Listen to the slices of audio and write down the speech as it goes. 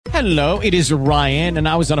Hello, it is Ryan, and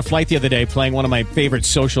I was on a flight the other day playing one of my favorite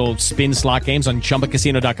social spin slot games on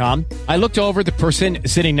ChumbaCasino.com. I looked over at the person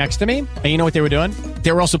sitting next to me, and you know what they were doing?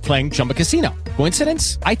 They were also playing Chumba Casino.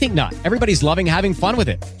 Coincidence? I think not. Everybody's loving having fun with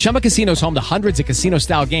it. Chumba Casino is home to hundreds of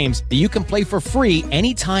casino-style games that you can play for free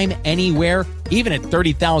anytime, anywhere, even at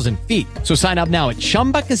 30,000 feet. So sign up now at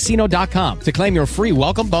ChumbaCasino.com to claim your free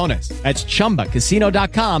welcome bonus. That's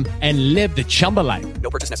ChumbaCasino.com and live the Chumba life. No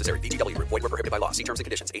purchase necessary. VGW. Void were prohibited by law. See terms and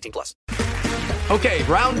conditions. 18 plus. Okay,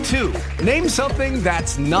 round two. Name something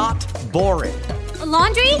that's not boring. A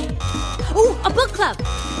laundry? Ooh, a book club.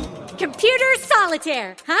 Computer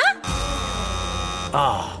solitaire, huh?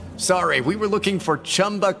 Sorry, we were looking for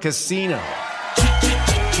Chumba Casino.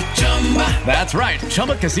 That's right.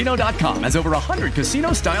 ChumbaCasino.com has over 100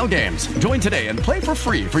 casino-style games. Join today and play for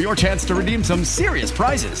free for your chance to redeem some serious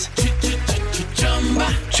prizes.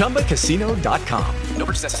 ChumbaCasino.com. No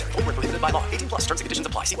purchase necessary. Void were prohibited by law. 18 plus. Terms and conditions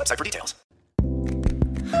apply. See website for details.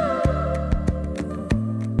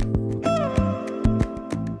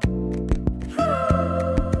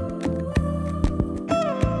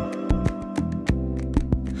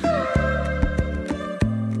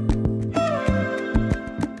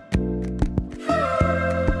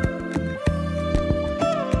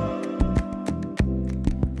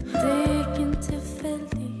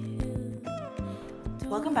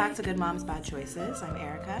 Welcome back to Good Moms, Bad Choices. I'm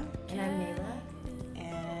Erica. And I'm Nayla.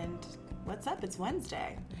 And what's up? It's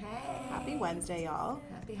Wednesday. Hey. Happy Wednesday, y'all.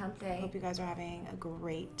 Happy hump day. Hope you guys are having a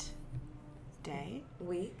great day.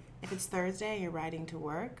 Week. If it's Thursday and you're riding to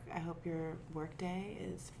work, I hope your work day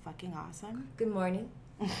is fucking awesome. Good morning.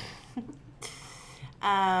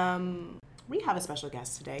 We have a special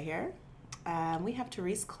guest today here. We have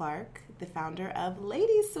Therese Clark, the founder of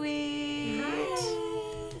Lady Sweet. Hi.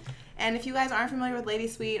 And if you guys aren't familiar with Lady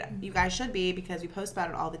Sweet, you guys should be, because we post about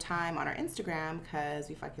it all the time on our Instagram because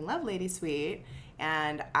we fucking love Lady Sweet.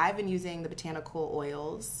 And I've been using the botanical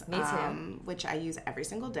oils, Me too. which I use every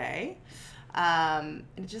single day. And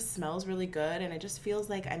it just smells really good, and it just feels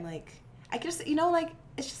like I'm like, I just,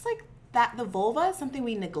 it's just like that the vulva is something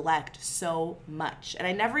we neglect so much. And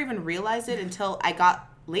I never even realized it until I got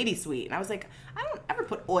Lady Sweet. And I was like, I don't ever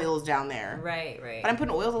put oils down there. Right. But I'm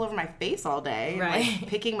putting oils all over my face all day. Right. And, like,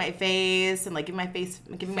 picking my face and like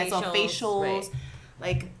giving myself facials. Right.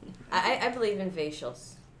 Like, I believe in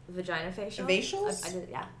facials. Vagina facial. Facials? I did,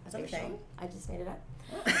 yeah. Is that a facial. thing? I just made it up.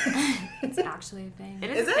 It's actually a thing. It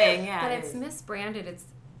is Is a it? thing, yeah. But it it's is. misbranded. It's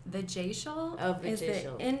vajacial. Oh, Is the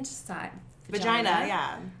vajacial. inside vagina,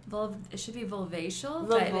 yeah. It should be vulvacial.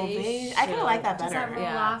 Vulvacial. I kind of like that Does that better. roll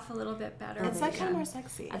Yeah. off a little bit better? It's like kind of more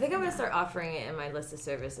sexy. I think I'm going to start offering it in my list of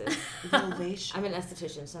services. Vulvation. I'm an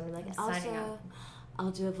esthetician, so I'm like, I'm signing also, up.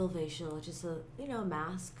 I'll do a vulvacial, just a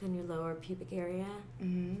mask in your lower pubic area.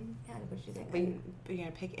 Mm-hmm. Yeah, what do you think? But you're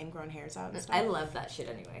going to pick ingrown hairs out and stuff? I love that shit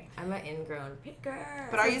anyway. I'm an ingrown picker.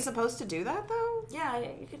 But are you supposed to do that, though? Yeah,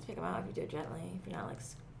 you can pick them out if you do it gently, if you're not like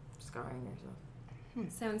scarring yourself.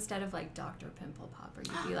 So instead of like Dr. Pimple Popper,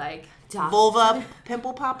 you'd be like Vulva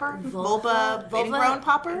pimple popper? Vulva ingrown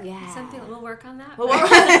popper? Yeah. something. We'll work on that. We'll but work,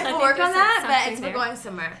 I we'll think work on there's that, but something it's there. we're going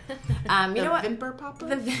somewhere. You The know what? Vimper popper?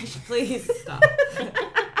 Please stop.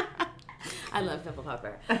 I love pimple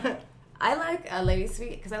popper. I like Lady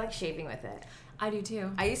Sweet because I like shaving with it. I do too.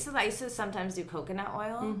 I used to sometimes do coconut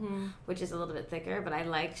oil, which is a little bit thicker, but I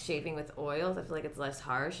like shaving with oils. I feel like it's less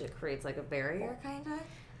harsh. It creates like a barrier, kind of.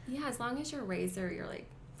 Yeah, as long as your razor, you're like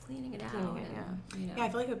cleaning it out. Cleaning it, and, you know. Yeah, I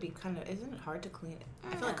feel like it would be isn't it hard to clean it?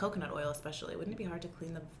 I feel like coconut oil especially. Wouldn't it be hard to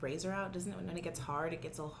clean the razor out? Doesn't it, when it gets hard, it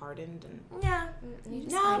gets all hardened and... Yeah. You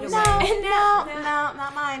just No, find a no, way. no,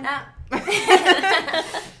 not mine.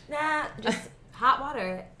 Nah, just hot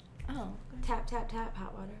water. Oh, Tap, tap, tap,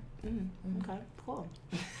 hot water. okay, cool.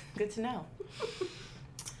 Good to know.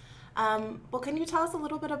 Well, can you tell us a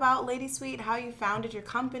little bit about Lady Sweet, how you founded your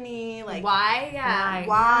company? Like, Why? Yeah.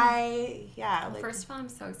 why? Yeah. Well, Like, first of all, I'm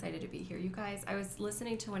so excited to be here, you guys. I was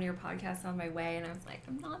listening to one of your podcasts on my way, and I was like,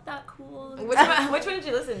 I'm not that cool. Which one did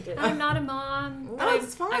you listen to? I'm not a mom. Oh, but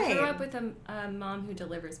it's I grew fine. up with a mom who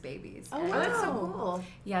delivers babies. Oh, And, Oh, that's so Wow. cool.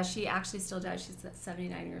 Yeah, she actually still does. She's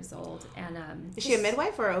 79 years old. And is she a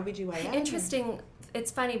midwife or OBGYN? interesting. It's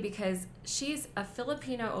funny because she's a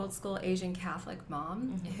Filipino old school Asian Catholic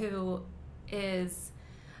mom who is,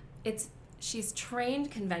 she's trained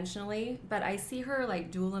conventionally, but I see her like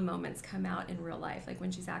doula moments come out in real life, like when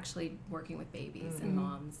she's actually working with babies and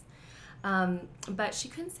moms. But she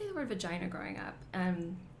couldn't say the word vagina growing up.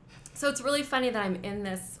 So it's really funny that I'm in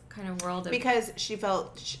this kind of world of... Because she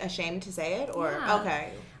felt ashamed to say it? Or Yeah.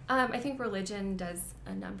 Okay. I think religion does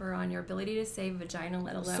a number on your ability to say vagina,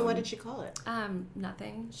 let alone... So what did she call it?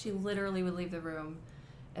 Nothing. She literally would leave the room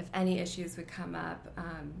if any issues would come up.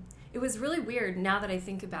 It was really weird now that I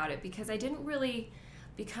think about it, because I didn't really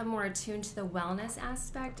become more attuned to the wellness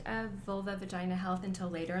aspect of vulva vagina health until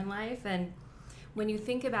later in life. And when you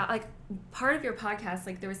think about, like, part of your podcast,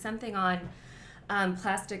 like, there was something on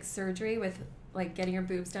plastic surgery with, like, getting your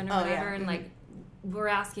boobs done or whatever, and like, we're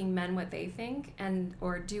asking men what they think,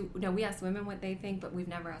 we ask women what they think, but we've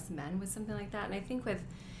never asked men with something like that. And I think with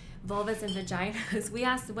vulvas and vaginas, we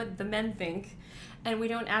ask what the men think, and we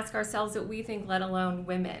don't ask ourselves what we think, let alone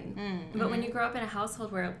women. Mm-hmm. But when you grow up in a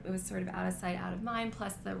household where it was sort of out of sight, out of mind,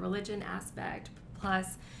 plus the religion aspect,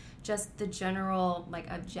 plus just the general, like,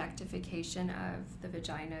 objectification of the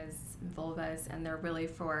vaginas, vulvas, and they're really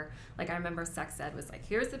for, like, I remember sex ed was like,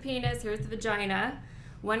 here's the penis, here's the vagina,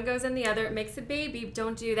 one goes in the other, it makes a baby,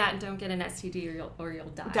 don't do that and don't get an STD or you'll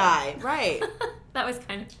die. Right. That was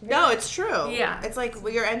kind of... No, it's true. Yeah. It's like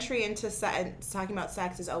your entry into talking about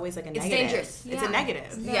sex is always like a negative. It's dangerous. It's a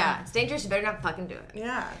negative. Yeah. It's dangerous. You better not fucking do it.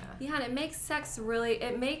 Yeah. Yeah, and it makes sex really...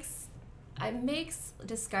 It makes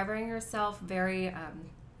discovering yourself very...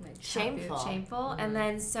 Shameful. Mm-hmm. And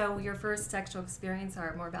then so your first sexual experience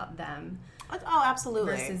are more about them. Oh,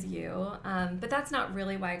 absolutely. Versus you. But that's not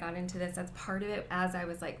really why I got into this. That's part of it as I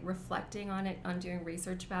was, like, reflecting on it, on doing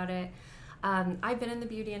research about it. I've been in the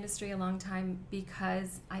beauty industry a long time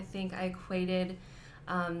because I think I equated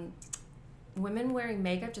women wearing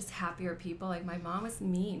makeup, just happier people. Like, my mom was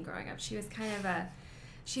mean growing up. She was kind of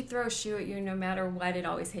she'd throw a shoe at you no matter what, it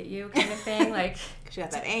always hit you kind of thing. Like, she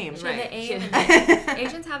got that aim. She had the aim. And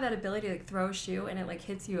Asians have that ability to, like, throw a shoe and it, like,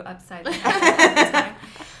 hits you upside the head.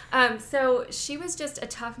 So she was just a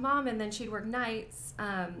tough mom, and then she'd work nights.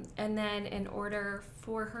 And then in order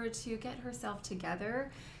for her to get herself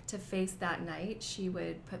together to face that night, she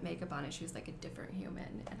would put makeup on, and she was like a different human.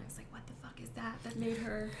 And I was like, what the fuck is that? That made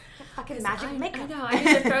her fucking magic makeup. I know. I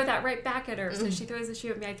need to throw that right back at her. So she throws the shoe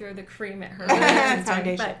at me, I throw the cream at her.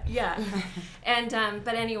 Foundation. But yeah. And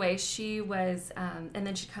but anyway, she was, and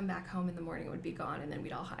then she'd come back home in the morning, it would be gone, and then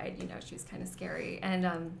we'd all hide. You know, she was kind of scary.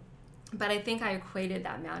 And but I think I equated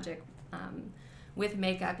that magic with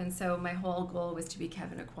makeup, and so my whole goal was to be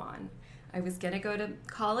Kevin Aquan. I was going to go to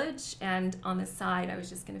college, and on the side, I was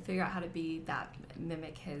just going to figure out how to be that,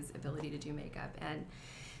 mimic his ability to do makeup. And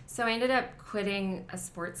so I ended up quitting a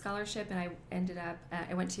sports scholarship, and I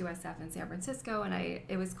went to USF in San Francisco, and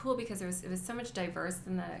it was cool because it was so much diverse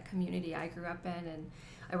in the community I grew up in, and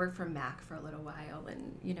I worked for Mac for a little while,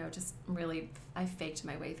 and, you know, just really, I faked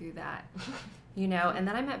my way through that, you know, and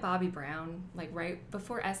then I met Bobbi Brown, like, right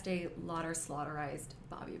before Estee Lauder slaughterized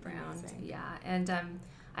Bobbi Brown. Amazing. Yeah, and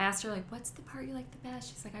I asked her, like, what's the part you like the best?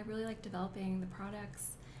 She's like, I really like developing the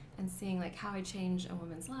products and seeing, like, how I change a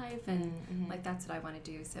woman's life, and like, that's what I want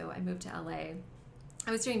to do. So I moved to LA.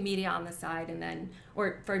 I was doing media on the side, and then,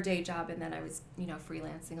 or for a day job, and then I was, you know,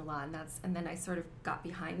 freelancing a lot, and then I sort of got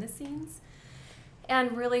behind the scenes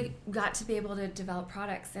and really got to be able to develop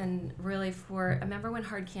products. And really, I remember when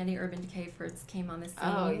Hard Candy Urban Decay first came on the scene.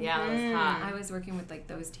 Oh yeah, it was hot. I was working with, like,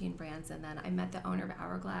 those teen brands, and then I met the owner of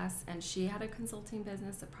Hourglass, and she had a consulting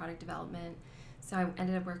business of product development. So I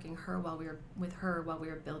ended up working while we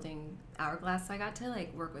were building Hourglass. So I got to,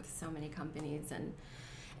 like, work with so many companies, and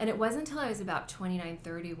it wasn't until I was about 29,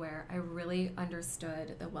 30 where I really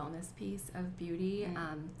understood the wellness piece of beauty.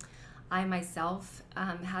 I myself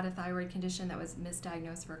had a thyroid condition that was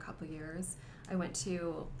misdiagnosed for a couple years. I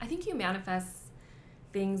think you manifest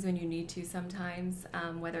things when you need to sometimes,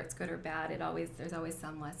 whether it's good or bad. There's always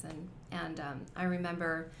some lesson. And I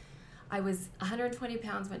remember I was 120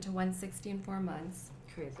 pounds, went to 160 in 4 months.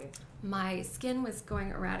 Crazy. My skin was going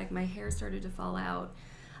erratic. My hair started to fall out.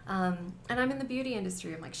 And I'm in the beauty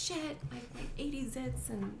industry. I'm like, shit, I have like 80 zits,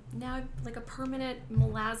 and now I have, like, a permanent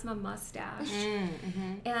melasma mustache.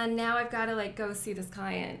 And now I've got to, like, go see this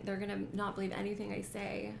client. They're going to not believe anything I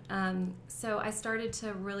say. So I started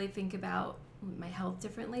to really think about my health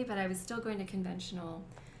differently, but I was still going to conventional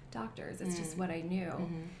doctors. It's just what I knew.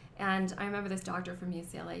 And I remember this doctor from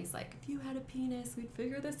UCLA, he's like, if you had a penis, we'd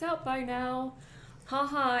figure this out by now.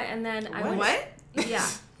 Ha. And then I went... What? Yeah.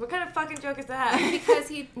 What kind of fucking joke is that? Because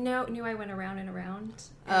he knew I went around and around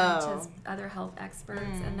to other health experts,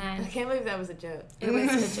 and then I can't believe that was a joke. it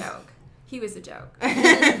was a joke. He was a joke.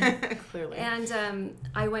 Clearly. And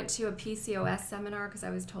I went to a PCOS seminar because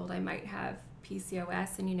I was told I might have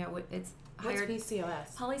PCOS, and, you know, it's What's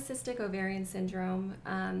PCOS? Polycystic ovarian syndrome.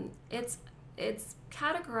 It's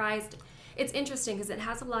categorized. It's interesting because it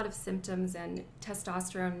has a lot of symptoms, and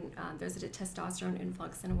testosterone. There's a testosterone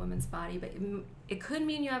influx in a woman's body, but it could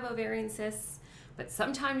mean you have ovarian cysts, but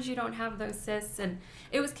sometimes you don't have those cysts. And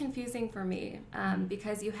it was confusing for me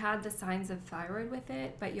because you had the signs of thyroid with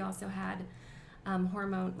it, but you also had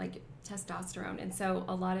hormone, like testosterone. And so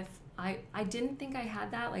a lot of, I didn't think I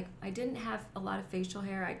had that. Like, I didn't have a lot of facial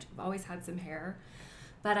hair. I've always had some hair.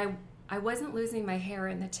 But I wasn't losing my hair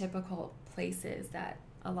in the typical places that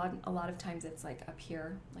a lot of times it's like up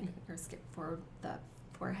here, like for the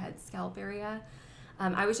forehead, scalp area.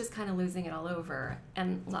 I was just kind of losing it all over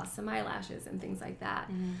and lost some eyelashes and things like that.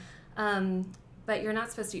 But you're not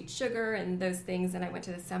supposed to eat sugar and those things. And I went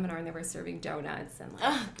to the seminar and they were serving donuts and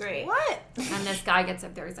like, Great. What? and this guy gets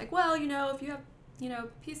up there. He's like, well, if you have,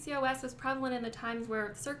 PCOS was prevalent in the times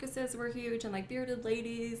where circuses were huge and like bearded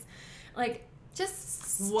ladies, like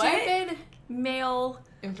just stupid male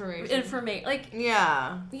information. Like,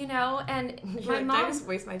 yeah. And my Did mom I just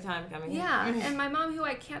waste my time coming Yeah, and my mom, who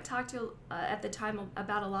I can't talk to at the time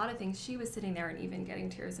about a lot of things, she was sitting there and even getting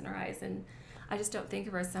tears in her eyes, and I just don't think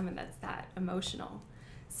of her as someone that's that emotional.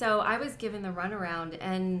 So I was given the runaround,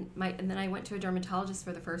 and then I went to a dermatologist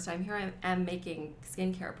for the first time. Here I am making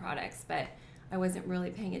skincare products, but I wasn't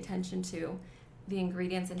really paying attention to the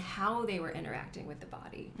ingredients and how they were interacting with the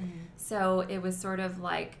body. So it was sort of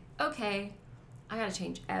like, okay, I got to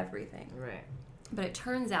change everything. Right. But it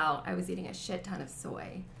turns out I was eating a shit ton of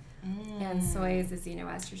soy. And soy is a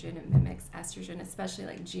xenoestrogen. It mimics estrogen, especially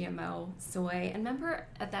like GMO soy. And remember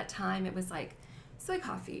at that time it was like soy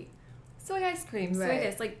coffee, soy ice cream, soy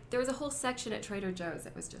this. Like there was a whole section at Trader Joe's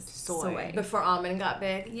that was just soy. Before almond got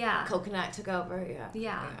big. Yeah. Coconut took over.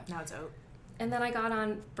 Yeah. Now it's oat. And then I got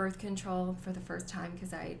on birth control for the first time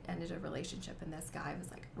because I ended a relationship, and this guy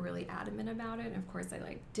was like really adamant about it. And of course I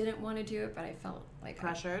like didn't want to do it, but I felt like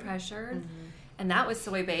pressured. And that was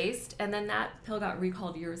soy based. And then that pill got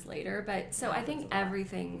recalled years later. But so I think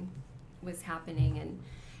everything was happening.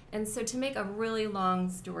 And so to make a really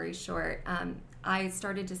long story short, I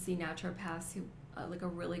started to see naturopaths who, like a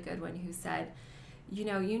really good one, who said, you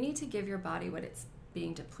need to give your body what it's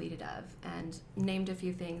being depleted of, and named a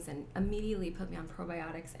few things and immediately put me on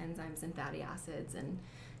probiotics, enzymes, and fatty acids and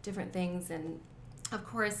different things. And of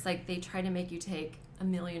course, like they try to make you take a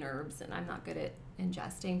million herbs, and I'm not good at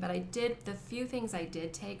ingesting, but the few things I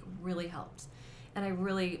did take really helped. And I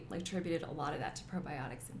really attributed a lot of that to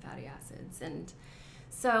probiotics and fatty acids. And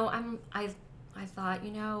so I thought,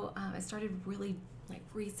 I started really like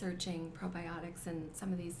researching probiotics and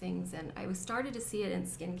some of these things, and I started to see it in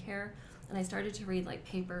skincare. And I started to read like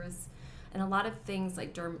papers and a lot of things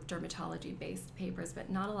like dermatology based papers, but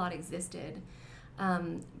not a lot existed.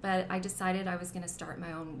 But I decided I was going to start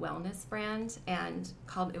my own wellness brand, and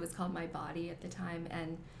it was called My Body at the time.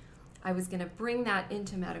 And I was going to bring that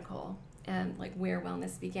into medical and like where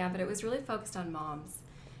wellness began, but it was really focused on moms.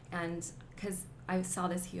 And because I saw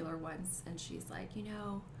this healer once, and she's like,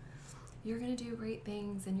 you're going to do great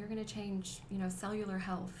things, and you're going to change, cellular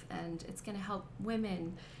health, and it's going to help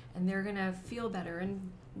women, and they're going to feel better.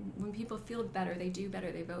 And when people feel better, they do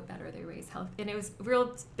better, they vote better, they raise health. And it was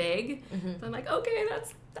real big. But I'm like, okay,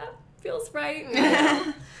 that feels right.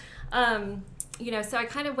 So I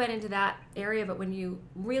kind of went into that area. But when you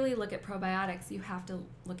really look at probiotics, you have to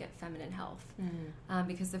look at feminine health.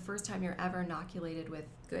 Because the first time you're ever inoculated with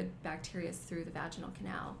good bacteria is through the vaginal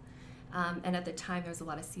canal. And at the time, there was a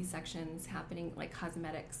lot of C-sections happening, like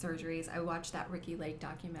cosmetic surgeries. I watched that Ricky Lake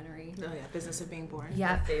documentary. Oh, yeah, Business of Being Born.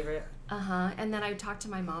 Yeah. My favorite. And then I talked to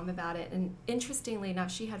my mom about it. And interestingly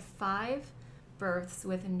enough, she had 5 births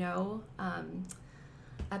with no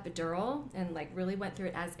epidural, and like really went through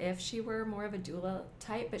it as if she were more of a doula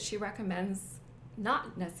type. But she recommends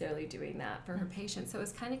not necessarily doing that for her patients. So it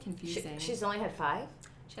was kind of confusing. She's only had 5?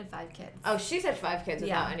 She had 5 kids. Oh, she's had 5 kids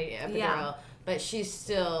without any epidural. But she's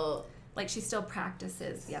still... Like, she still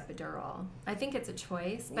practices the epidural. I think it's a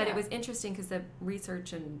choice, but it was interesting because the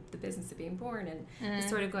research and the Business of Being Born and is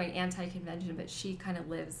sort of going anti-convention, but she kind of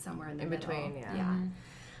lives somewhere in the middle. Between,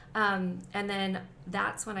 And then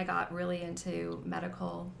that's when I got really into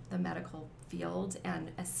the medical field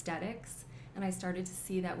and aesthetics, and I started to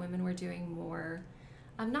see that women were doing more,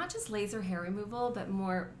 not just laser hair removal, but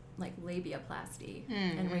more like labiaplasty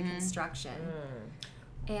and reconstruction.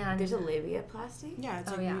 And there's a labiaplasty? Yeah,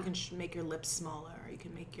 it's you can make your lips smaller. You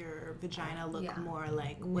can make your vagina look more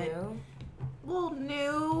like new. Well,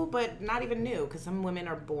 new, but not even new, because some women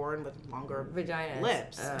are born with longer vaginas,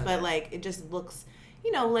 lips. But like it just looks,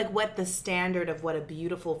 like what the standard of what a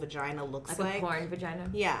beautiful vagina looks like. A porn vagina.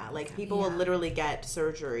 Yeah, like people will literally get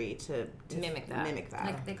surgery to mimic that.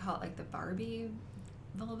 Like they call it like the Barbie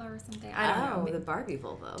vulva or something. I don't know. The Barbie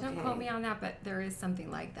vulva. Okay. Don't quote me on that, but there is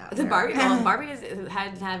something like that. The Barbie vulva. Barbie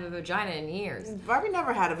hadn't had a vagina in years. Barbie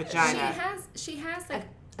never had a vagina. She has like.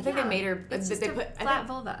 I think they made her. It's just a flat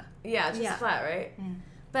vulva. Yeah, it's just flat, right?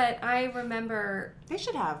 But I remember, They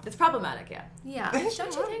should have. It's problematic, yeah. yeah. They Don't should.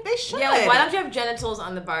 you think? They should. Yeah, like, why don't you have genitals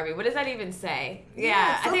on the Barbie? What does that even say?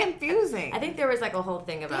 Yeah, it's so confusing. I think there was like a whole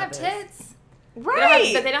thing They about have this. tits.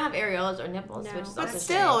 Right. But they don't have areolas or nipples, No. which is But also But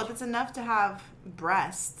still, strange. it's enough to have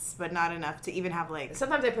breasts, but not enough to even have like.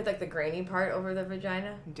 Sometimes they put like the grainy part over the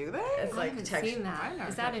vagina. Do they? It's I like haven't texture. seen that.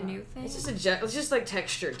 Is that a new thing? It's just it's just like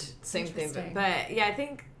textured, same thing. Interesting. But yeah, I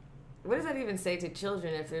think. What does that even say to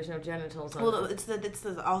children if there's no genitals on Well, them? it's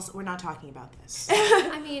the. Also, we're not talking about this.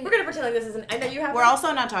 I mean, We're gonna pretend like this isn't. I know you have. We're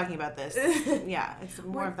also not talking about this. Yeah, it's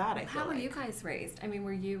more of that. I feel how were like. you guys raised? I mean,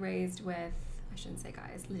 were you raised with, I shouldn't say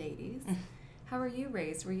guys, ladies. How were you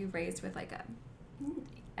raised? Were you raised with like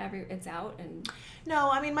it's out and... No,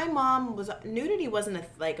 I mean, my mom was, nudity wasn't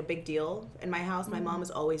a big deal in my house. My mom was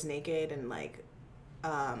always naked and like,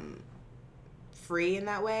 free in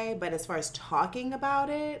that way. But as far as talking about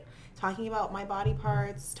it, talking about my body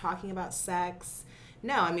parts, talking about sex,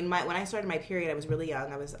 no. I mean, when I started my period, I was really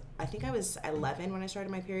young. I think I was 11 when I started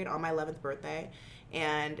my period, on my 11th birthday.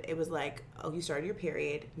 And it was like, oh, you started your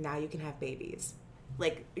period, now you can have babies.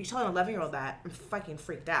 Like, you tell an 11-year-old that, I'm fucking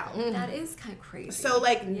freaked out. That is kind of crazy. So,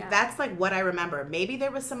 like, Yeah. that's, like, what I remember. Maybe there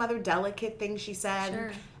was some other delicate thing she said.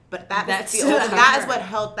 Sure. But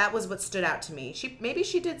that was what stood out to me. Maybe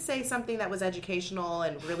she did say something that was educational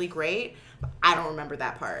and really great. But I don't remember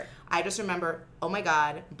that part. I just remember, oh my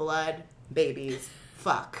God, blood, babies,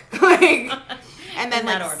 fuck. Like, and then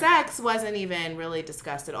like sex wasn't even really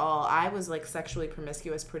discussed at all. I was like sexually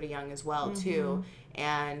promiscuous pretty young as well too.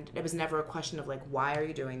 And it was never a question of like, why are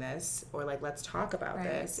you doing this? Or like, let's talk about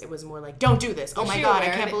this. It was more like, don't do this. Oh my God, I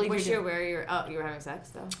can't believe was she aware you were having sex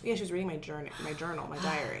though? Yeah, she was reading my journal, my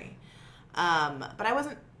diary. But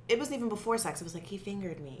it wasn't even before sex. It was like, he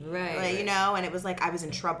fingered me. Right. Like, you know, and it was like, I was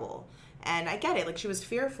in trouble. And I get it. Like, she was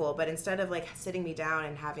fearful. But instead of like sitting me down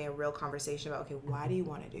and having a real conversation about, okay, why do you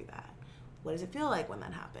want to do that? What does it feel like when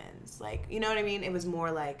that happens? Like, you know what I mean? It was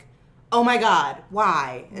more like, oh my God,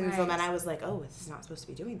 why? And so then I was like, oh, this is not supposed to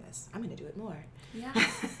be doing this. I'm going to do it more. Yeah.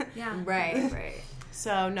 Yeah. Right.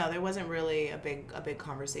 So no, there wasn't really a big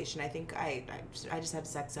conversation. I think I just had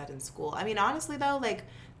sex ed in school. I mean, honestly though, like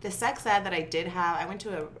the sex ed that I did have, I went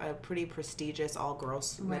to a pretty prestigious all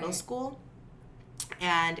girls middle school,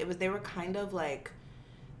 and they were kind of like,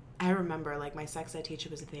 I remember like my sex ed teacher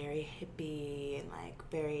was very hippie and like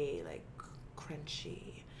very like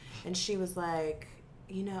crunchy, and she was like,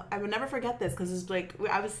 you know, I will never forget this because it's like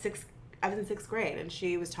I was in sixth grade, and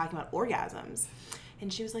she was talking about orgasms.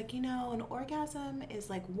 And she was like, you know, an orgasm is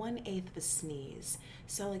like 1/8 of a sneeze.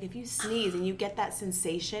 So, like, if you sneeze and you get that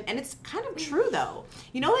sensation, and it's kind of true, though.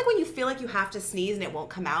 You know, like, when you feel like you have to sneeze and it won't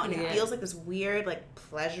come out, and it feels like this weird, like,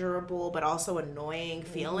 pleasurable but also annoying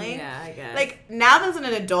feeling? Yeah, I guess. Like, now as an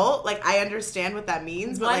adult, like, I understand what that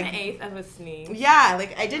means. But 1/8 of a sneeze. Yeah,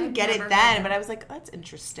 like, I didn't I've get it never then, heard but I was like, oh, that's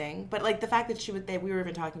interesting. But, like, the fact that we were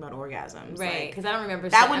even talking about orgasms. Right, because I don't remember...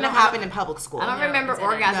 That wouldn't have happened in public school. I don't remember it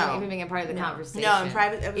didn't. orgasm No. even being a part of the conversation. No, in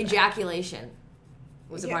private... Ejaculation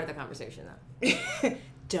was a part of the conversation, though.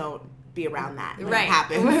 Don't be around that when Right. it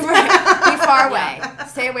happens. Right. Be far away.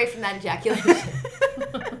 Stay away from that ejaculation.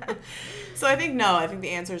 So I think the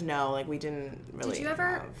answer is no. Like, we didn't really... Did you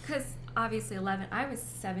ever, because obviously 11, I was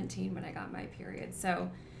 17 when I got my period, so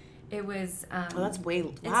it was... well, that's way...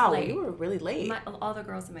 it's Wow, late. you were really late. All the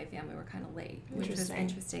girls in my family were kind of late, which was Interesting.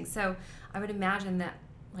 interesting. So I would imagine that,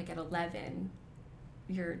 like, at 11,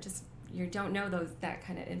 you don't know that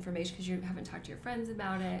kind of information because you haven't talked to your friends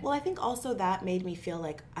about it. Well, I think also that made me feel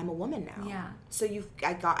like I'm a woman now. Yeah. So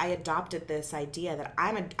I adopted this idea that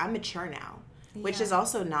I'm mature now, which Yeah. is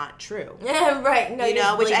also not true. Yeah, right. No, You know,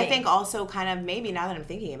 you're which I bleeding. think also kind of maybe now that I'm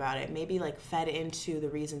thinking about it, maybe like fed into the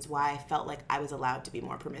reasons why I felt like I was allowed to be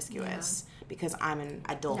more promiscuous because I'm an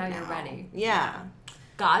adult now. Now you're ready. Yeah.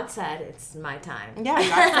 God said it's my time. Yeah,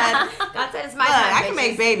 God said it's my Look, time. I can bitches.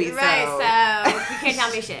 make babies, Right, so- so you can't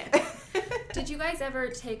tell me shit. Did you guys ever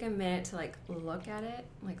take a minute to, like, look at it?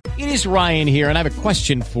 Like, It is Ryan here, and I have a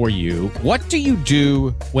question for you. What do you do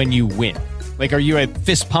when you win? Like, are you a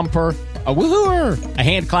fist pumper, a woohooer, a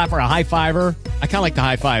hand clapper, a high fiver? I kind of like the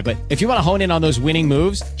high five, but if you want to hone in on those winning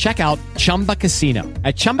moves, check out Chumba Casino.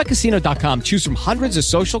 At ChumbaCasino.com, choose from hundreds of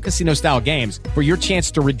social casino-style games for your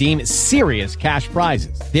chance to redeem serious cash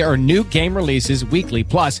prizes. There are new game releases weekly,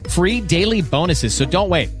 plus free daily bonuses. So don't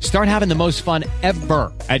wait. Start having the most fun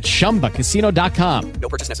ever at ChumbaCasino.com. No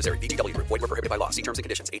purchase necessary. VGW Group. Void where prohibited by law. See terms and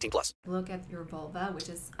conditions. 18+. look at your vulva, which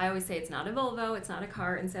is, I always say it's not a Volvo, it's not a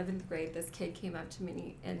car. In 7th grade, this kid came up to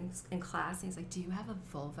me in class, and he's like, do you have a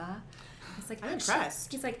vulva? I was like, I'm "Actually-"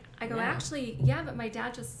 impressed. He's like, I go, actually, yeah, but my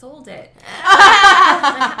dad just sold it.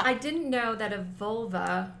 I didn't know that a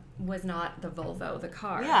vulva was not the Volvo, the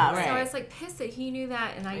car. Yeah, So right. I was like pissed that he knew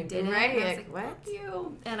that and I didn't. right, And I was like, like, what? fuck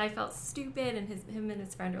you. And I felt stupid, and him and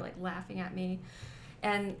his friend are like laughing at me.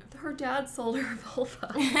 And her dad sold her a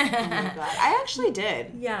Volvo. Oh my God. I actually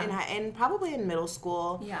did. Yeah. And probably in middle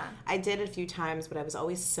school. Yeah. I did a few times, but I was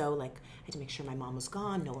always so like, I had to make sure my mom was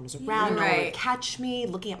gone, no one was around, no one Right. would catch me,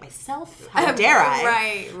 looking at myself. How dare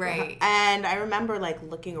I? Right. And I remember like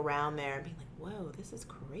looking around there and being like, whoa, this is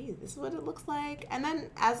crazy. This is what it looks like. And then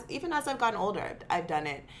even as I've gotten older, I've done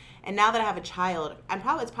it. And now that I have a child,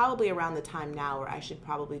 it's probably around the time now where I should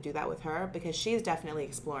probably do that with her, because she's definitely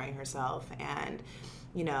exploring herself and,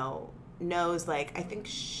 you know, knows, like, I think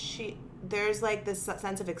there's like this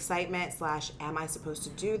sense of excitement / am I supposed to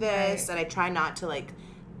do this? Right. And I try not to like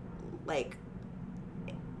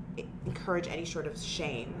encourage any sort of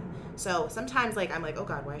shame. So sometimes like I'm like, oh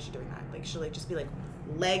God, why is she doing that? Like she'll like just be like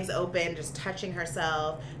legs open, just touching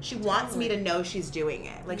herself. She wants me to know she's doing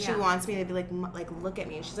it. Like she Yeah. wants me to be like look at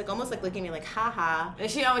me. And she's like almost like looking at me like, haha.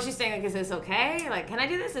 Does she know what she's saying? Like, is this okay? Like, can I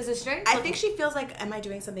do this? Is this strange? I think she feels like, am I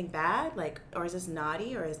doing something bad? Like, or is this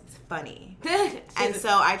naughty, or is this funny? And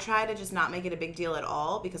so I try to just not make it a big deal at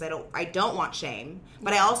all, because I don't want shame,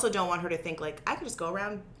 but I also don't want her to think like I could just go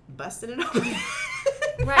around busting it open.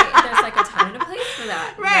 Right. There's like a time and a place for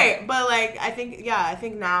that. Right, but like I think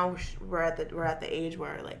now we're at the age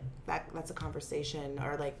where like that's a conversation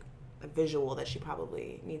or like a visual that she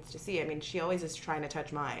probably needs to see. I mean, she always is trying to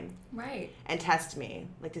touch mine Right. and test me,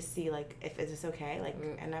 like to see like if is this okay, like,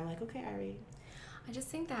 and I'm like, okay, Ari. I just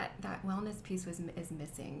think that wellness piece is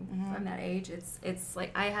missing Mm-hmm. from that age. It's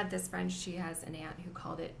like I had this friend. She has an aunt who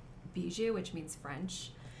called it bijou, which means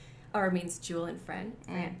French, or means jewel in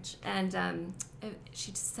French. And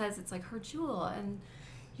she just says it's like her jewel, and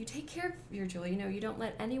you take care of your jewel. You know, you don't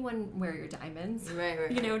let anyone wear your diamonds. Right.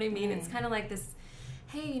 You know what I mean? It's kind of like this.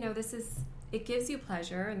 Hey, you know, it gives you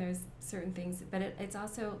pleasure, and there's certain things, but it's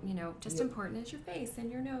also, you know, just important as your face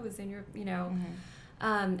and your nose and your, you know.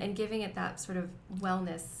 And giving it that sort of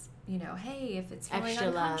wellness, you know, hey, if it's feeling Extra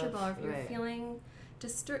love, uncomfortable, or if you're right. feeling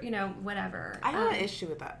disturbed, you know, whatever. I have an issue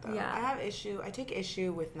with that though. yeah. I take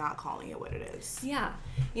issue with not calling it what it is. Yeah.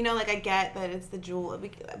 You know, like I get that it's the jewel,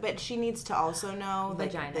 but she needs to also know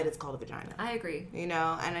Vagina. that it's called a vagina. I agree. You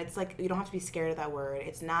know, and it's like you don't have to be scared of that word.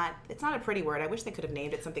 It's not a pretty word. I wish they could have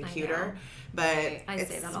named it something cuter, know. but Right. I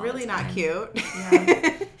say it's that all really the not time. cute.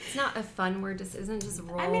 Yeah. It's not a fun word. Just isn't just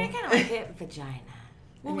roll. I mean, I kind of like it. Vagina.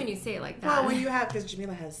 well, when you say it like that. Well, when you have, because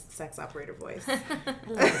Jamila has sex operator voice. I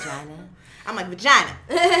love vagina. I'm like, vagina.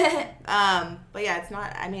 But yeah, it's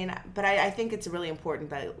not, I mean, but I think it's really important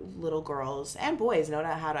that little girls and boys know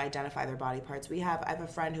how to identify their body parts. I have a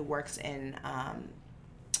friend who works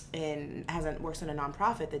works in a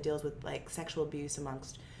nonprofit that deals with like sexual abuse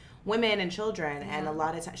amongst women and children, and a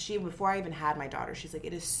lot of times before I even had my daughter, she's like,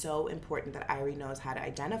 it is so important that Irie knows how to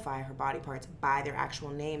identify her body parts by their actual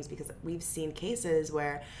names, because we've seen cases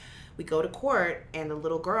where we go to court and the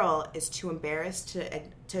little girl is too embarrassed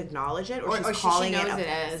to acknowledge it, or she's calling knows it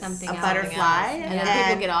as something a else. butterfly, And then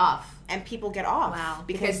people get off. and people get off Wow.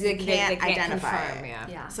 because they can't identify confirm, it.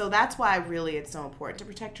 yeah. So that's why really it's so important to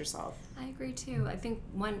protect yourself. I agree too. I think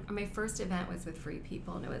my first event was with Free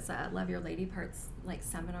People, and it was a Love Your Lady Parts like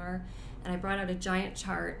seminar, and I brought out a giant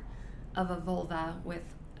chart of a vulva with,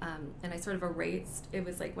 and I sort of erased. It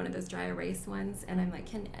was like one of those dry erase ones, and I'm like,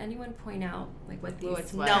 can anyone point out like what these?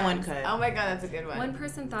 What's what? No one could. Oh my god, that's a good one. One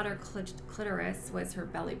person thought her clitoris was her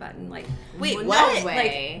belly button. Like, Wait, No what?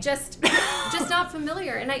 way. like just not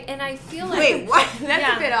familiar. And I feel like Wait, what? That's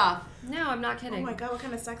Yeah. a bit off. No, I'm not Oh kidding. my god, what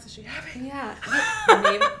kind of sex is she having? Yeah.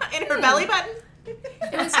 In her belly button?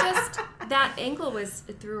 It was just that angle it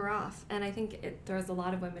threw her off, and I think it throws a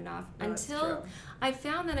lot of women off. That's until true. I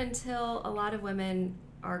found that until a lot of women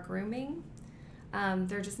are grooming,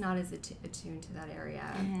 they're just not as attuned to that area.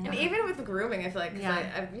 And even with grooming, I feel like, 'cause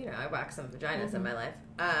Yeah. I wax some vaginas in my life.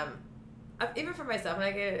 Even for myself, when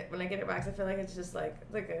I get it waxed, I feel like it's just like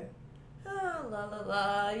a la la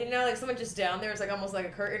la. You know, like someone just down there. It's like almost like a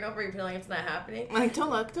curtain over. You're feeling it's not happening. Like, don't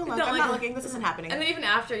look. I'm not looking. This isn't happening. And then even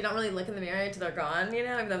after, you don't really look in the mirror until they're gone. You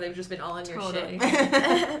know, even though they've just been all in your Totally.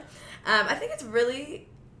 shit. I think it's really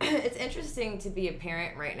it's interesting to be a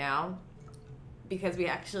parent right now, because we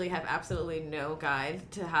actually have absolutely no guide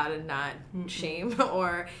to how to not shame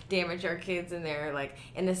or damage our kids in their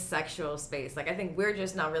in the sexual space. Like, I think we're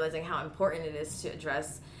just not realizing how important it is to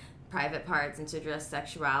address private parts and to address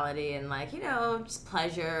sexuality and just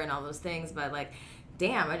pleasure and all those things. But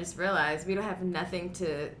damn, I just realized we don't have nothing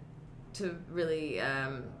to really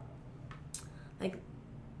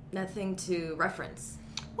nothing to reference.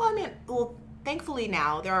 Well, I mean, thankfully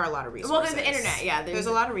now there are a lot of resources. Well, there's the internet, yeah. There's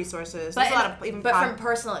a lot of resources. But, There's a lot of even from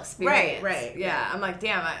personal experience. Right. Yeah, I'm like,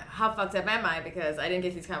 damn, how fucked up am I? Because I didn't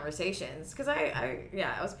get these conversations. Because I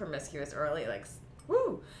was promiscuous early. Like,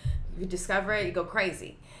 woo. You discover it, you go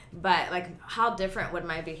crazy. But, like, how different would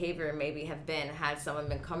my behavior maybe have been had someone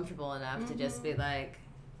been comfortable enough to just be like...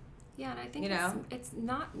 Yeah, and I think it's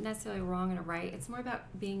not necessarily wrong or right. It's more about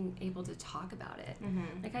being able to talk about it.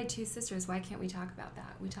 Mm-hmm. Like, I had 2 sisters. Why can't we talk about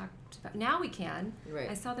that? We talked about... Now we can. Right.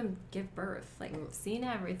 I saw them give birth. Like, seen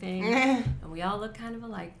everything. And we all look kind of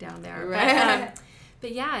alike down there. Right.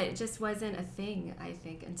 But yeah, it just wasn't a thing, I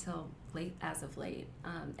think, until as of late.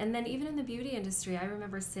 And then even in the beauty industry, I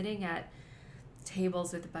remember sitting at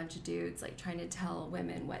tables with a bunch of dudes, like, trying to tell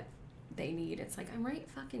women what they need. It's like, I'm right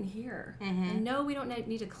fucking here. Mm-hmm. And no, we don't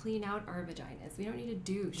need to clean out our vaginas. We don't need to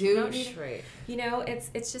douche. We don't need to, right. You know,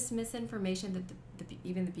 it's just misinformation that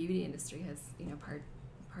even the beauty industry has, you know,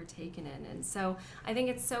 partaken in. And so I think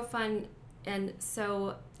it's so fun and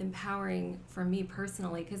so empowering for me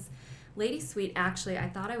personally, because Lady Sweet, actually, I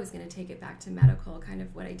thought I was going to take it back to medical, kind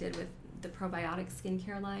of what I did with the probiotic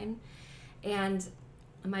skincare line. And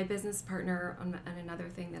my business partner on another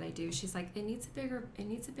thing that I do, she's like, it needs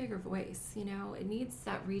a bigger voice, you know? It needs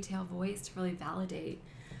that retail voice to really validate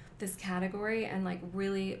this category and, like,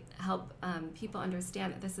 really help people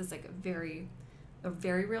understand that this is, like, a very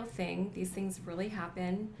real thing. These things really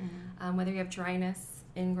happen. Mm-hmm. Whether you have dryness,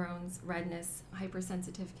 ingrowns, redness,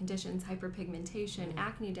 hypersensitive conditions, hyperpigmentation,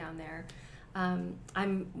 acne down there. I'm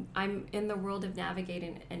in the world of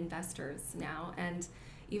navigating investors now, and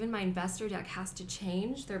even my investor deck has to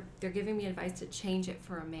change. They're giving me advice to change it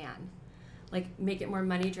for a man, like make it more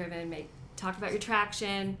money driven, talk about your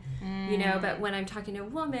traction, you know. But when I'm talking to a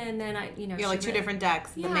woman, then you're like 2 different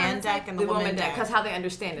decks, the man deck and the woman deck, because how they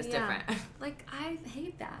understand is different. Like, I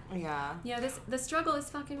hate that. Yeah. You know, the struggle is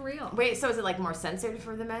fucking real. Wait, so is it, like, more censored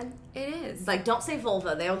for the men? It is. Like, don't say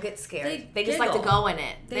vulva. They'll get scared. They just giggle. like to go in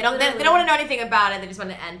it. They don't want to know anything about it. They just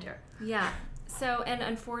want to enter. Yeah. So, and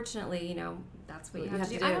unfortunately, you know, that's what you have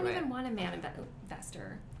to do. I don't even want a man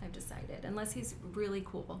investor, I've decided, unless he's really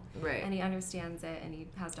cool. Right. And he understands it and he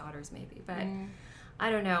has daughters maybe. But I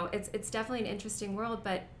don't know. It's definitely an interesting world,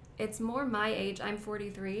 but it's more my age. I'm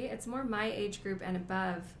 43. It's more my age group and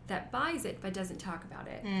above that buys it but doesn't talk about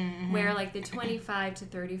it. Mm-hmm. Where, like, the 25 to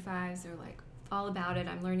 35s are, like, all about it.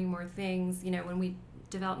 I'm learning more things. You know, when we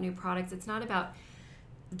develop new products, it's not about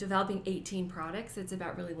developing 18 products. It's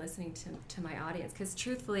about really listening to my audience. Because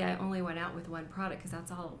truthfully, I only went out with one product because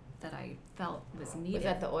that's all that I felt was needed. Was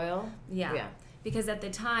that the oil? Yeah. Because at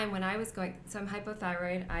the time when I was going, so I'm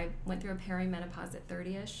hypothyroid. I went through a perimenopause at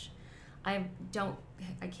 30-ish. I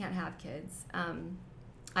can't have kids.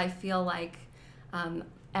 I feel like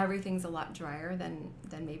everything's a lot drier than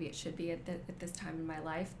maybe it should be at this time in my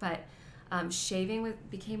life. But shaving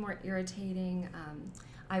became more irritating.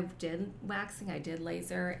 I did waxing, I did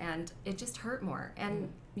laser, and it just hurt more. And,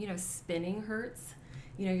 you know, spinning hurts.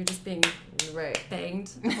 You know, you're just being banged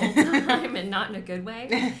the whole time and not in a good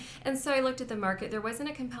way. And so I looked at the market. There wasn't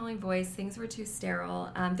a compelling voice. Things were too sterile.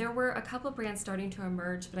 There were a couple brands starting to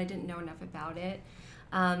emerge, but I didn't know enough about it.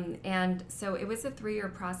 And so it was a 3-year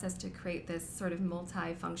process to create this sort of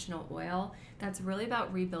multifunctional oil that's really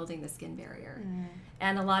about rebuilding the skin barrier.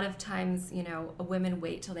 And a lot of times, you know, women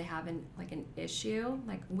wait till they have an issue,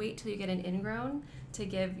 like wait till you get an ingrown to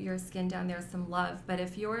give your skin down there some love. But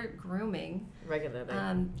if you're grooming regularly,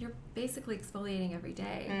 you're basically exfoliating every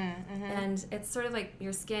day. And it's sort of like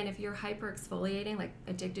your skin, if you're hyper exfoliating, like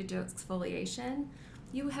addicted to exfoliation,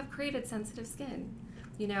 you have created sensitive skin.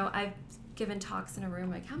 You know, I've given talks in a room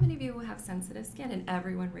like, how many of you have sensitive skin? And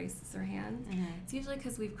everyone raises their hand. It's usually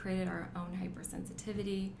because we've created our own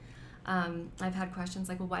hypersensitivity. I've had questions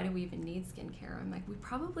like, well, why do we even need skincare? I'm like, we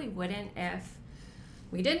probably wouldn't if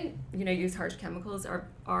we didn't, you know, use harsh chemicals.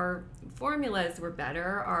 Our formulas were better.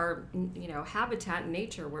 Our, you know, habitat and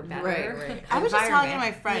nature were better. Right. I was just talking to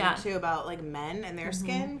my friend too about like men and their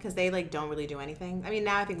skin, because they like don't really do anything. I mean,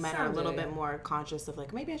 now I think men are a little bit more conscious of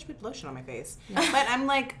like, maybe I should put lotion on my face. But I'm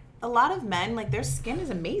like, a lot of men, like, their skin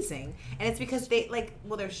is amazing, and it's because they like,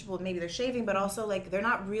 maybe they're shaving, but also like they're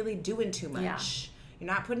not really doing too much.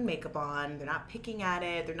 You're not putting makeup on. They're not picking at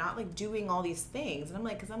it. They're not like doing all these things. And I'm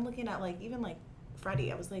like, because I'm looking at like even like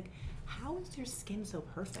Freddie, I was like, how is your skin so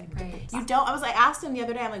perfect? Right. You don't. I asked him the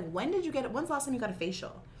other day. I'm like, when's the last time you got a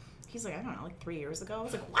facial? He's like, I don't know, like 3 years ago. I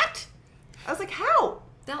was like, what? I was like, how?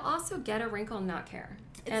 They'll also get a wrinkle and not care.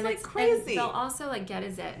 It's crazy. And they'll also like get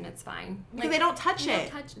a zit and it's fine. Because they don't touch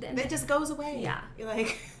it. It just goes away. Yeah. You're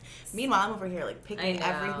like, meanwhile, I'm over here like picking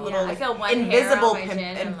every little I feel one invisible hair on my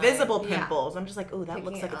chin, invisible pimples. I'm just like, oh, that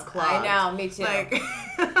looks like it's clogged. I know, me too. Like,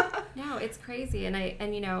 No, it's crazy.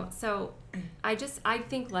 So I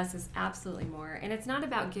think less is absolutely more. And it's not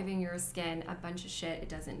about giving your skin a bunch of shit it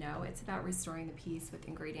doesn't know. It's about restoring the peace with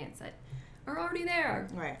ingredients that are already there.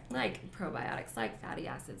 Right. Like probiotics, like fatty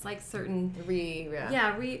acids, like certain and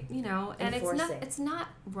Enforcing. it's not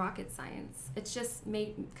rocket science. It's just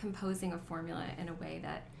composing a formula in a way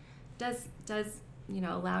that does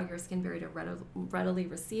allow your skin barrier to readily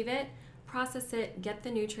receive it, process it, get the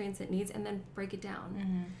nutrients it needs, and then break it down.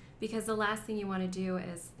 Mm-hmm. Because the last thing you want to do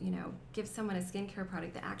is, give someone a skincare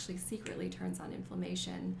product that actually secretly turns on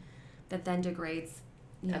inflammation that then degrades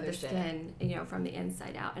the skin, from the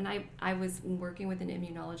inside out. And I was working with an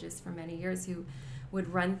immunologist for many years who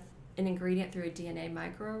would run an ingredient through a DNA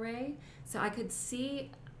microarray. So I could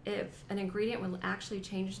see if an ingredient will actually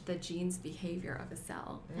change the gene's behavior of a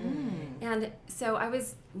cell. And so I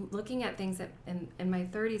was looking at things that in my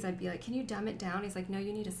 30s, I'd be like, can you dumb it down? He's like, no,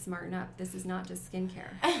 you need to smarten up. This is not just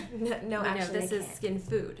skincare. Actually, this is skin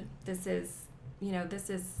food. This is, this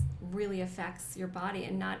is really affects your body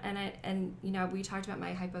we talked about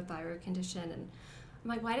my hypothyroid condition, and I'm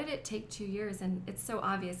like, why did it take 2 years? And it's so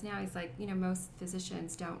obvious now. He's like, most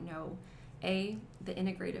physicians don't know the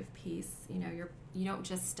integrative piece. You don't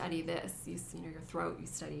just study this. Your throat. You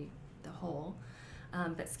study the whole.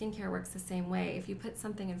 But skincare works the same way. If you put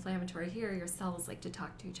something inflammatory here, your cells like to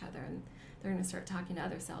talk to each other, and they're going to start talking to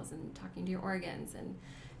other cells and talking to your organs. And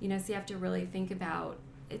so you have to really think about.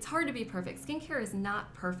 It's hard to be perfect. Skincare is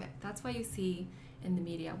not perfect. That's why you see in the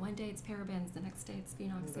media, one day it's parabens, the next day it's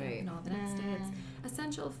phenoxyethanol, the next day it's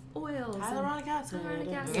essential oils, hyaluronic acid.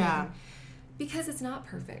 Yeah. Because it's not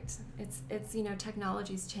perfect. It's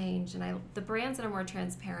technology's changed, and the brands that are more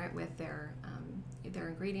transparent with their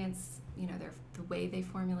ingredients, the way they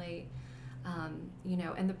formulate,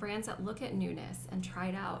 and the brands that look at newness and try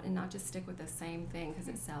it out and not just stick with the same thing because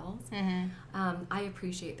it sells. I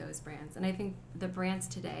appreciate those brands, and I think the brands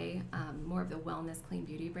today, more of the wellness, clean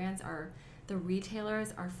beauty brands, the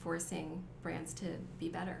retailers are forcing brands to be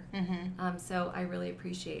better. So I really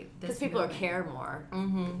appreciate this. Because people care more.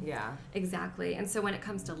 Yeah. Exactly. And so when it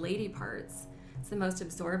comes to lady parts, it's the most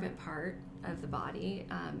absorbent part of the body.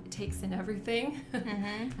 It takes in everything,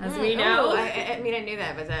 as we know. I knew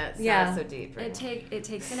that, but that's so deep. It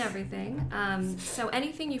takes in everything. So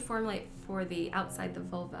anything you formulate for the outside the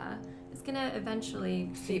vulva is going to eventually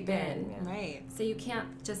seep in. Yeah. Right. So you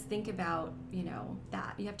can't just think about,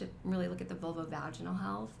 that. You have to really look at the vulvovaginal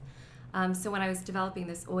health. So when I was developing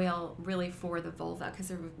this oil really for the vulva, because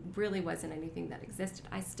there really wasn't anything that existed,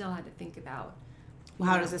 I still had to think about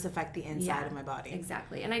how does this affect the inside of my body?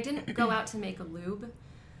 Exactly. And I didn't go out to make a lube.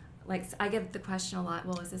 Like, I get the question a lot,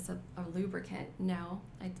 well, is this a lubricant? No,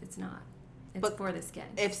 it's not. It's for the skin.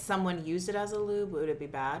 If someone used it as a lube, would it be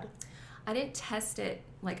bad? I didn't test it.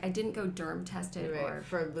 Like, I didn't go derm test it or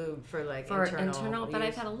for lube, for internal. But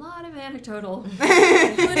I've had a lot of anecdotal,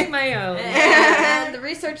 including my own. And the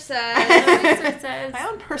research says. My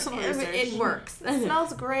own personal research. It works. It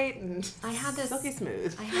smells great and I had this silky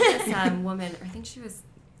smooth. I had this woman. I think she was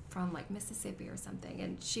from like Mississippi or something,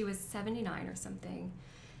 and she was 79 or something.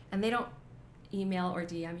 And they don't email or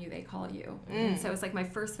DM you; they call you. And so it was like my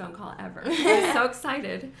first phone call ever. I was so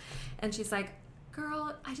excited, and she's like,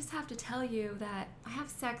 girl, I just have to tell you that I have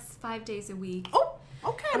sex 5 days a week. Oh,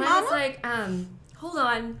 okay, and Mama. I was like, hold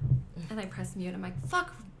on. And I pressed mute. I'm like,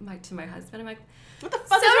 fuck, to my husband. I'm like, what the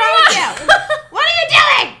fuck is wrong with you? What are you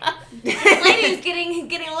doing? This lady's getting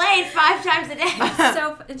laid 5 times a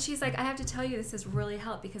day. And she's like, I have to tell you, this has really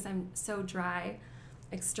helped because I'm so dry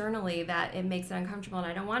externally that it makes it uncomfortable, and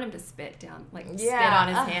I don't want him to spit on his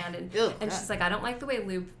hand, and she's like, I don't like the way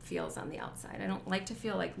lube feels on the outside. I don't like to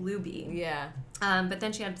feel like lubey. Yeah. But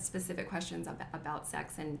then she had specific questions about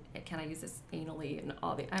sex and can I use this anally and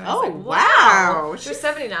all the. I was like, wow. She was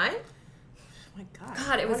 79. Oh my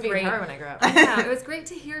God, it was great. Her when I grew up. Yeah, it was great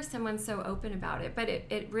to hear someone so open about it, but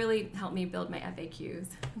it really helped me build my FAQs.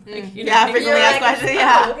 Frequently asked questions.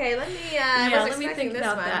 Yeah. Oh, okay, let me think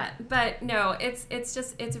about that. But no, it's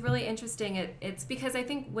really interesting. It's because I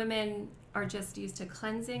think women are just used to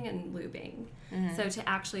cleansing and lubing. So to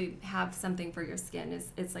actually have something for your skin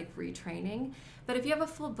it's like retraining. But if you have a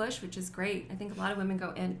full bush, which is great, I think a lot of women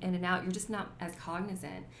go in and out. You're just not as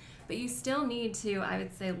cognizant. But you still need to, I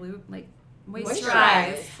would say, lube, like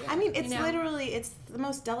moisturize. I mean, it's You know? literally, it's the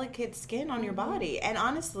most delicate skin on your body. And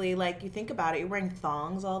honestly, like, you think about it, you're wearing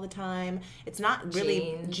thongs all the time. It's not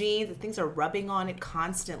really jeans. Things are rubbing on it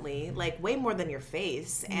constantly, like way more than your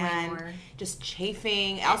face. And more. just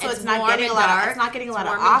chafing. Also, It's it's not warm getting and a lot dark. it's not getting a lot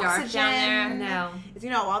of warm and dark oxygen. down there. No. It's, you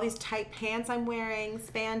know, all these tight pants I'm wearing,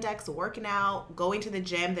 spandex, working out, going to the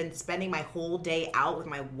gym, then spending my whole day out with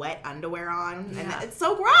my wet underwear on. Yeah. And it's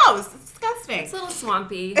so gross. It's disgusting. It's a little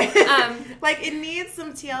swampy. Like, it needs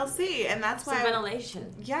some TLC, and that's Some why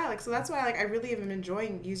ventilation. so that's why, like, I really am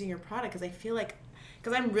enjoying using your product, because I feel like,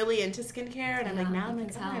 because I'm really into skincare, and I'm like, now I'm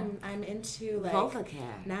like, I'm into, like, Vulva care.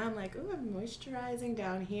 now I'm like, ooh, I'm moisturizing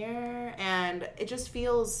down here, and it just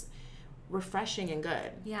feels refreshing and good.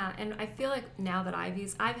 Yeah, and I feel like now that I've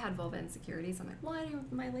had vulva insecurities, I'm like, why do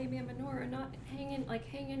my labia minora not hanging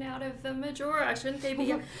out of the majora? Shouldn't they be?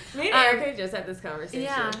 Me and Erica just had this conversation.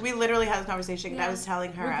 Yeah. We literally had this conversation, and I Yeah. was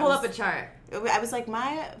telling her, We I pull was, up a chart. I was like,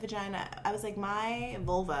 my vagina, I was like, my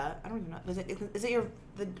vulva, I don't even know, is it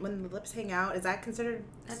when the lips hang out, is that considered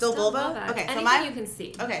That's still vulva? Okay, Anything so my, you can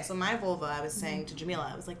see. okay, so my vulva, I was saying to Jamila,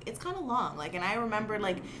 I was like, it's kind of long, like, and I remember,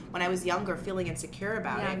 like, when I was younger, feeling insecure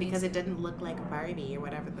about Yeah, it, me because too. it didn't look like Barbie, or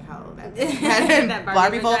whatever the hell that, That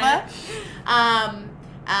Barbie vulva. vagina.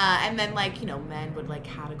 And then, like, you know, men would, like,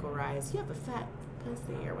 categorize, you have a fat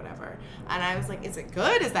pussy or whatever, and I was like, is it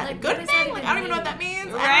good? Is that Like, a good what does that thing? Like, even I don't even know what mean? that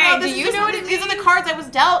means. Right. I don't know. Do you know what it These are the means? cards I was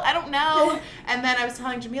dealt. I don't know. And then I was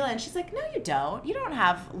telling Jamila, and she's like, no, you don't. You don't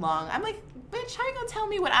have long. I'm like, bitch, how you gonna tell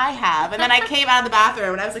me what I have? And then I came out of the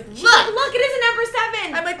bathroom, and I was like, Look, it is a number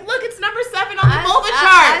 7. I'm like, look, it's number 7 on the vulva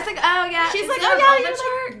I chart. was like, oh yeah. She's Is like, there oh a yeah, vulva you're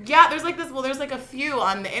chart? like, yeah. There's like this. Well, there's like a few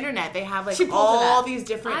on the internet. They have like She pulled it all up. these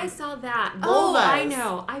different. I saw that. vulvas. Oh, I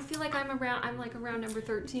know. I feel like I'm like around number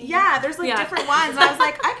 13. Yeah, there's like Yeah. different ones. And I was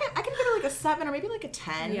like, I can give it like a 7 or maybe like a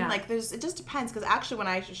 10. Yeah. Like it just depends. Because actually, when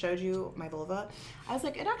I showed you my vulva, I was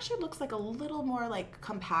like, it actually looks like a little more like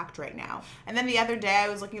compact right now. And then the other day, I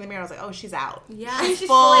was looking in the mirror. I was like, oh, she's out. Yeah. She's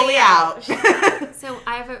fully out. So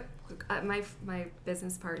I have my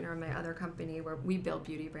business partner in my other company where we build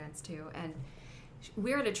beauty brands too, and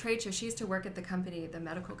we were at a trade show. She used to work at the company, the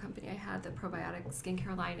medical company I had, the probiotic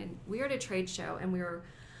skincare line, and we were at a trade show, and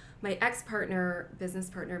my business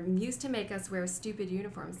partner, used to make us wear stupid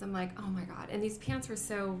uniforms. I'm like, oh my God. And these pants were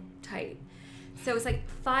so tight. So it's like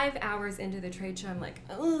 5 hours into the trade show, I'm like,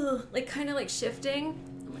 ugh, like kind of like shifting.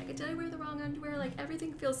 I'm like, did I wear the wrong underwear? Like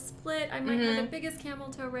everything feels split. I might have the biggest camel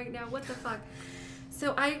toe right now. What the fuck?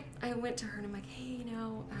 So I went to her and I'm like, hey,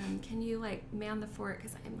 can you like man the fort?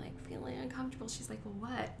 Because I'm like feeling uncomfortable. She's like, well,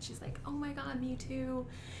 what? She's like, oh my God, me too.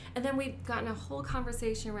 And then we'd gotten a whole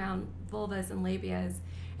conversation around vulvas and labias.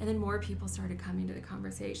 And then more people started coming to the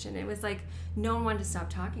conversation. It was like no one wanted to stop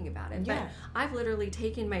talking about it. Yeah. But I've literally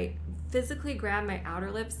physically grabbed my outer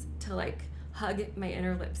lips to like hug my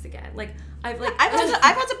inner lips again. Like I've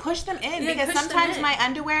had to push them in Yeah, because push them sometimes in. my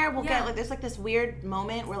underwear will Yeah. get like, there's like this weird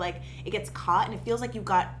moment where like it gets caught and it feels like you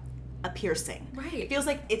got a piercing. Right. It feels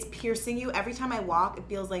like it's piercing you. Every time I walk, it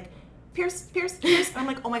feels like pierce. And I'm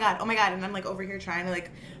like, oh my God. And I'm like over here trying to like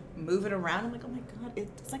move it around. I'm like, oh my God,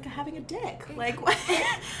 it's like having a dick. Like, what?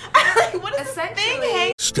 Like, what is this thing?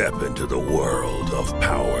 Hey? Step into the world of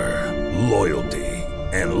power, loyalty,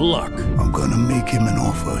 and luck. I'm gonna make him an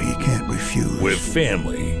offer he can't refuse. With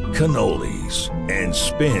family, cannolis, and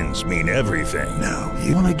spins mean everything. Now,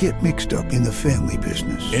 you wanna get mixed up in the family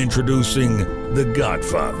business. Introducing The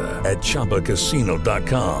Godfather at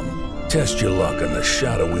ChumbaCasino.com. Test your luck in the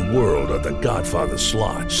shadowy world of The Godfather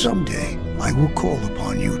slot. Someday, I will call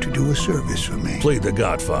upon you to do a service for me. Play The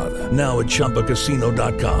Godfather now at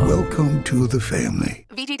ChumbaCasino.com. Welcome to the family.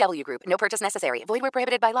 VGW Group. No purchase necessary. Void where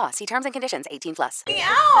prohibited by law. See terms and conditions. 18+.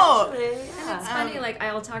 Out. And it's funny, like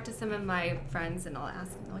I'll talk to some of my friends and I'll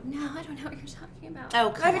ask them, they're like, no, I don't know what you're talking about. Oh,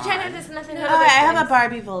 My come vagina on. has nothing to Oh, do I with have a things.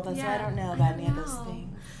 Barbie vulva, so Yeah, I don't know about any of those know. things.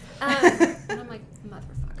 And I'm like, motherfucker.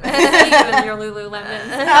 You and your Lululemon.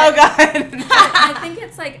 Oh God. I think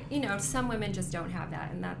it's like, some women just don't have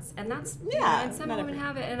that, and that's Yeah, and some not women every-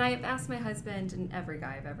 have it. And I've asked my husband and every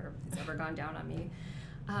guy who's ever gone down on me.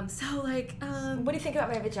 What do you think about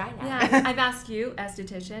my vagina? Yeah, I've asked you,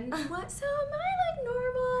 esthetician, what? So am I like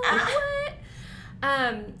normal? Like,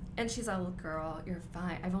 what? And she's like, look, girl, you're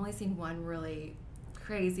fine. I've only seen one really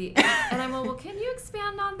crazy, and I'm like, well, can you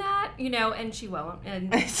expand on that? And she won't.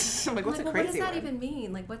 And I'm like, what's a well, crazy what does that one? even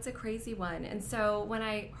mean? Like, what's a crazy one? And so when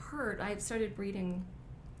I started reading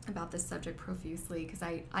about this subject profusely because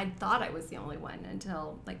I thought I was the only one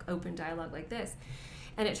until like open dialogue like this.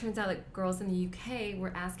 And it turns out that girls in the UK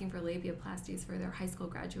were asking for labiaplasties for their high school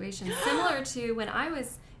graduation, similar to when I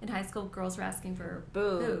was in high school, girls were asking for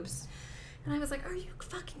boobs. And I was like, are you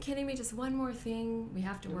fucking kidding me? Just one more thing we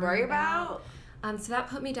have to Worry about? So that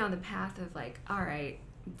put me down the path of like, all right,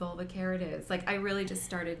 vulva care it is. Like I really just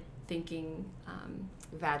started thinking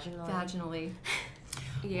vaginally.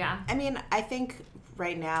 Yeah. I mean, I think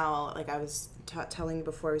right now, like I was telling you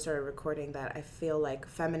before we started recording, that I feel like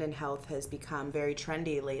feminine health has become very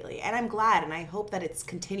trendy lately. And I'm glad, and I hope that it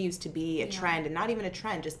continues to be a trend, and not even a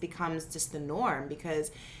trend, just becomes just the norm,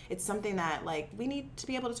 because it's something that like we need to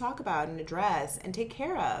be able to talk about and address and take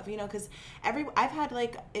care of, you know, because I've had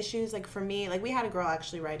like issues, like for me, like we had a girl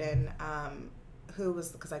actually write in, who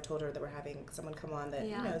was, because I told her that we're having someone come on that,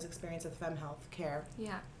 you know, has experience with femme health care.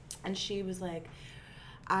 Yeah. And she was like,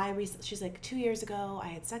 she's like, 2 years ago, I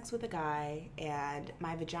had sex with a guy, and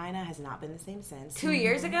my vagina has not been the same since. 2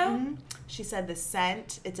 years ago? Mm-hmm. She said the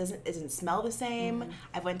scent, it doesn't smell the same.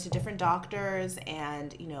 I went to different doctors,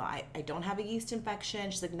 and you know, I don't have a yeast infection.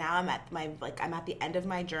 She's like, now I'm at the end of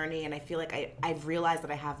my journey, and I feel like I've realized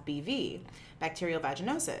that I have BV, bacterial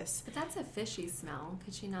vaginosis. But that's a fishy smell.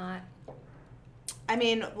 Could she not? I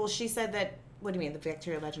mean, well, she said that. What do you mean, the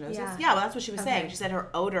bacterial vaginosis? Yeah, well, that's what she was saying. She said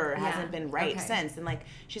her odor hasn't been right since. And, like,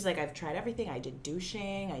 she's like, I've tried everything. I did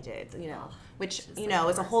douching. I did, you know, which, you know,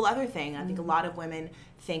 is a whole other thing. I think a lot of women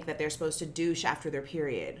think that they're supposed to douche after their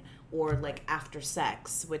period or, like, after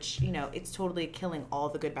sex, which, you know, it's totally killing all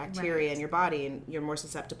the good bacteria in your body, and you're more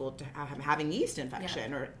susceptible to having yeast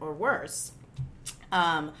infection or worse.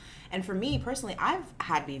 And for me, personally, I've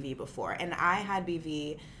had BV before, and I had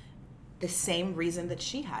BV the same reason that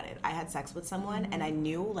she had it. I had sex with someone, and I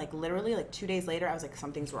knew, like, literally, like, 2 days later, I was like,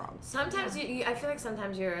 something's wrong. Sometimes I feel like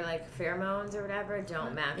sometimes your, like, pheromones or whatever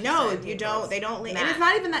don't match. No, you don't. They don't. And it's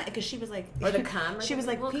not even that, because she was like, or the cum. Or she was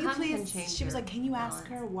like, well, can you please? She was like, can you ask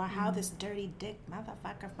her how this dirty dick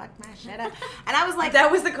motherfucker fucked my shit up? And I was like,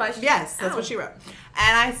 that was the question. Yes, that's what she wrote.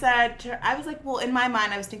 And I said to her, I was like, well, in my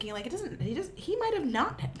mind, I was thinking like, he might have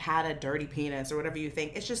not had a dirty penis or whatever you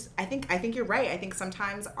think. It's just, I think you're right. I think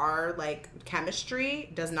sometimes our like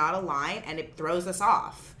chemistry does not align, and it throws us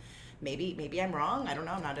off. Maybe I'm wrong. I don't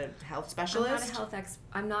know. I'm not a health specialist.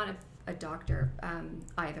 I'm not a doctor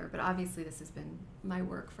either, but obviously this has been my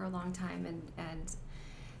work for a long time, and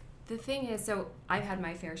the thing is, so I've had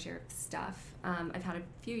my fair share of stuff. I've had a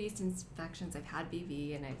few yeast infections. I've had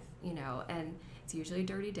BV, and and it's usually a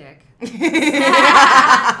dirty dick. And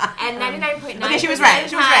 99.9%. Okay, she was right.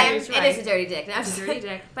 It is a dirty dick. It's a dirty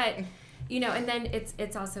dick, but and then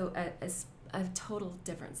it's also a total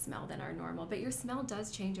different smell than our normal. But your smell does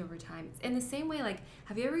change over time. In the same way, like,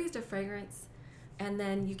 have you ever used a fragrance and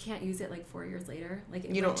then you can't use it like 4 years later? Like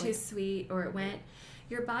it went too sweet, or it went.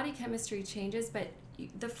 Your body chemistry changes, but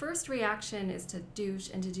the first reaction is to douche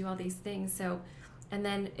and to do all these things. So, and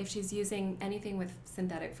then if she's using anything with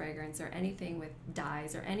synthetic fragrance or anything with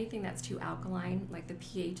dyes or anything that's too alkaline, like the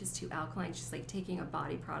pH is too alkaline, she's like taking a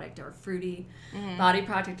body product or a fruity body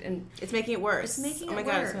product, and it's making it worse. It's making it worse. Oh my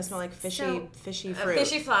God, it's gonna smell like fishy fruit.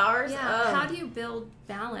 Fishy flowers. Yeah. Oh. How do you build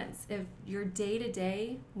balance if your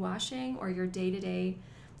day-to-day washing or your day-to-day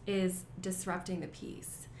is disrupting the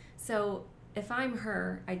peace? So if I'm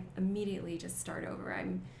her, I immediately just start over.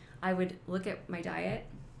 I would look at my diet.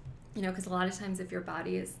 Because a lot of times if your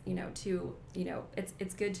body is, too,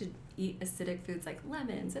 it's good to eat acidic foods like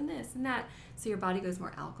lemons and this and that, so your body goes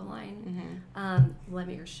more alkaline.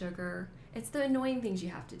 Limit your sugar. It's the annoying things you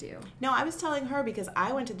have to do. No, I was telling her because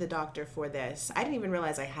I went to the doctor for this. I didn't even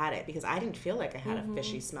realize I had it because I didn't feel like I had a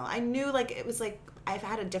fishy smell. I knew like it was like I've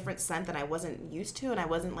had a different scent that I wasn't used to, and I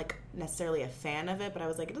wasn't like necessarily a fan of it, but I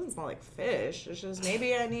was like, it doesn't smell like fish. It's just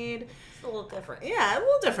maybe I need... It's a little different. Yeah, a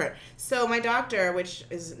little different. So my doctor, which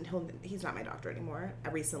is... He's not my doctor anymore,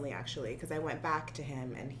 recently actually, because I went back to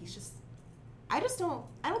him, and he's just... I don't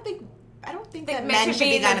think that men should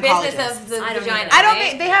be the business of the vagina. I don't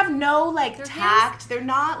think they have no like tact. They're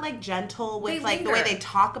not like gentle with like the way they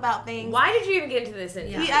talk about things. Why did you even get into this?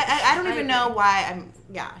 I don't even know why.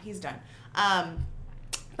 He's done.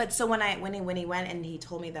 But so when he went and he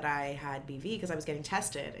told me that I had BV because I was getting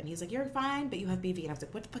tested, and he's like, "You're fine, but you have BV," and I was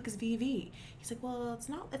like, "What the fuck is BV?" He's like, "Well, it's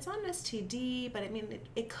not an STD, but I mean,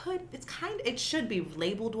 it should be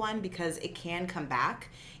labeled one because it can come back.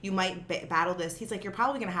 You might battle this." He's like, "You're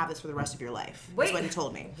probably gonna have this for the rest of your life." That's what he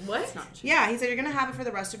told me. What? It's not true. Yeah, he said you're gonna have it for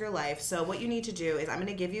the rest of your life. So what you need to do is I'm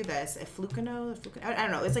gonna give you this, Flucano. I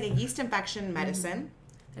don't know. It's like a yeast infection medicine.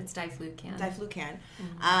 It's Diflucan.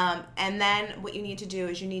 And then what you need to do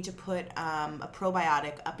is you need to put a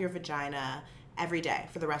probiotic up your vagina every day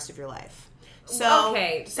for the rest of your life. So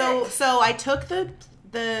I took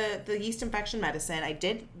the yeast infection medicine. I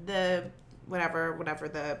did the whatever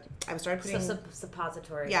I started putting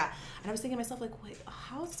suppository. Yeah, and I was thinking to myself like, wait,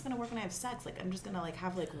 how is this gonna work when I have sex? Like I'm just gonna like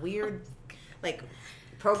have like weird like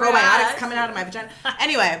probiotics coming out of my vagina.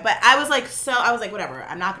 Anyway, but I was like, whatever.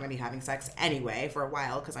 I'm not going to be having sex anyway for a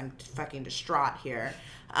while because I'm fucking distraught here.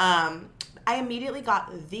 I immediately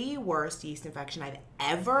got the worst yeast infection I've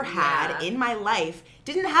ever had in my life.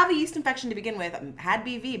 Didn't have a yeast infection to begin with. Had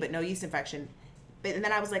BV, but no yeast infection. And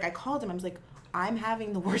then I was like, I called him. I was like, I'm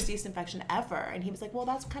having the worst yeast infection ever. And he was like, well,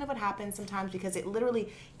 that's kind of what happens sometimes because it literally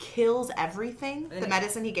kills everything. The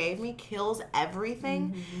medicine he gave me kills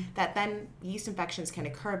everything that then yeast infections can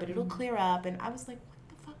occur, but it'll clear up. And I was like,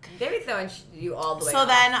 what the fuck? They be throwing you all the way So off.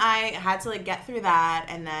 then I had to like get through that.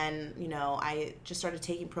 And then, you know, I just started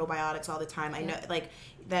taking probiotics all the time. I know, like,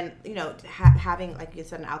 then, you know, having, like you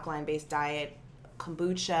said, an alkaline-based diet,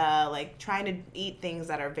 kombucha, like trying to eat things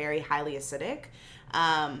that are very highly acidic.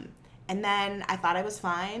 And then I thought I was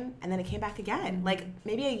fine, and then it came back again, like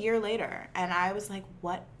maybe a year later. And I was like,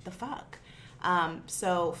 what the fuck?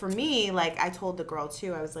 So for me, like I told the girl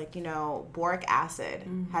too, I was like, you know, boric acid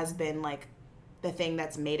has been like the thing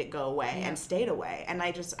that's made it go away and stayed away. And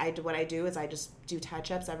what I do is I just do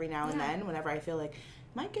touch-ups every now and then whenever I feel like,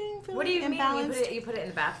 am I feeling what do you imbalanced? mean? You put it in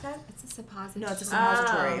the bathtub? It's a suppository. No, it's a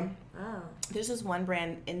suppository. Oh. There's this one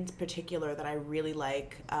brand in particular that I really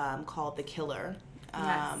like called The Killer.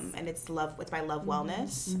 And it's by Love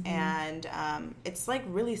Wellness, and it's like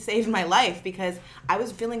really saved my life because I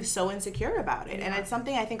was feeling so insecure about it, and it's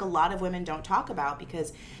something I think a lot of women don't talk about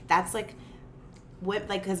because that's like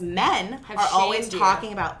because men are always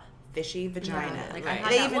talking about fishy vagina. Yeah, like I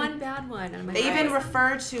had one bad one. And they even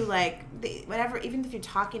refer to like whatever. Even if you're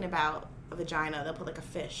talking about a vagina, they'll put like a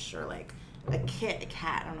fish or like a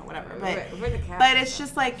cat, I don't know, whatever. But it's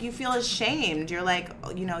just like you feel ashamed. You're like,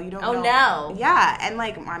 you know, you don't know. Oh, no. Yeah, and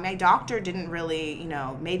like my doctor didn't really, you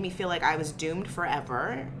know, made me feel like I was doomed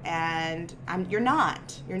forever. And you're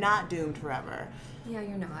not doomed forever. Yeah,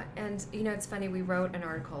 you're not. And, you know, it's funny, we wrote an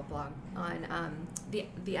article blog on the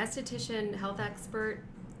esthetician health expert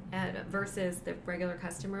versus the regular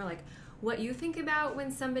customer, like what you think about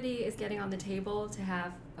when somebody is getting on the table to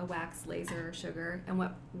have a wax, laser, or sugar, and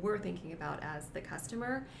what we're thinking about as the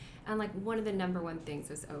customer. And like one of the number one things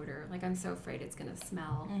was odor. Like I'm so afraid it's going to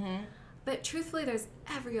smell. But truthfully, there's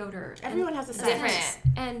every odor. Everyone has a scent. Different.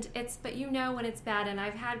 And but you know when it's bad. And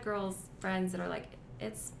I've had friends that are like,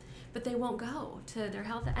 but they won't go to their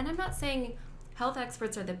health. And I'm not saying health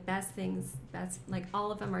experts are the best, like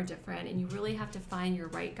all of them are different. And you really have to find your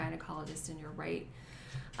right gynecologist and your right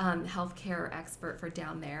healthcare expert for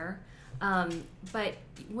down there. But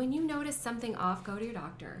when you notice something off, go to your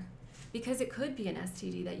doctor because it could be an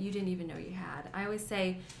STD that you didn't even know you had. I always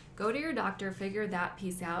say, go to your doctor, figure that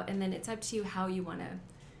piece out, and then it's up to you how you want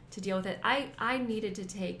to deal with it. I needed to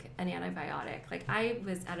take an antibiotic. Like I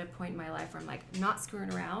was at a point in my life where I'm like not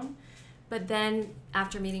screwing around. But then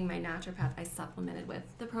after meeting my naturopath, I supplemented with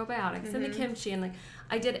the probiotics and the kimchi, and like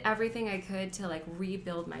I did everything I could to like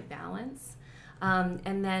rebuild my balance.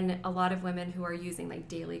 And then a lot of women who are using like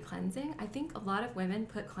daily cleansing, I think a lot of women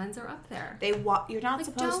put cleanser up there. You're not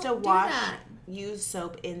supposed to use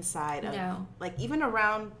soap inside of, like even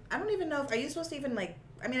around, I don't even know, are you supposed to even like,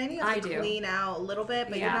 I mean, I think you have to clean out a little bit,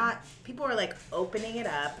 but you're not, people are like opening it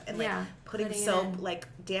up and like putting soap like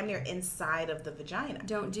damn near inside of the vagina.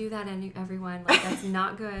 Don't do that, everyone. Like that's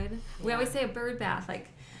not good. We always say a bird bath, like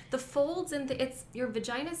the folds and it's your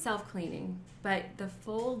vagina self-cleaning, but the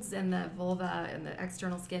folds and the vulva and the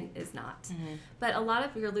external skin is not. But a lot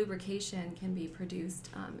of your lubrication can be produced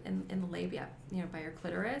in the labia, you know, by your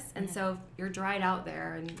clitoris. And so if you're dried out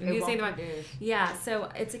there and you're using the one,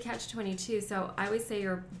 so it's a catch-22. So I always say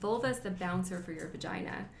your vulva is the bouncer for your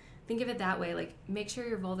vagina. Think of it that way. Like make sure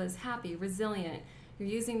your vulva is happy, resilient. You're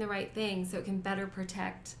using the right thing so it can better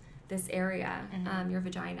protect this area, your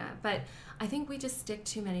vagina. But I think we just stick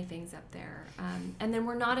too many things up there. And then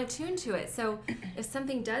we're not attuned to it. So if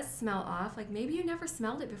something does smell off, like maybe you never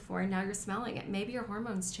smelled it before and now you're smelling it. Maybe your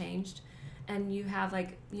hormones changed and you have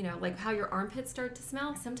like, you know, like how your armpits start to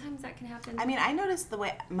smell. Sometimes that can happen. I mean, I noticed the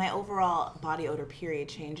way my overall body odor period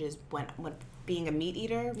changes when being a meat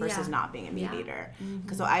eater versus not being a meat eater.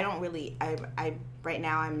 Because so I don't really, I right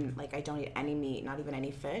now I'm like, I don't eat any meat, not even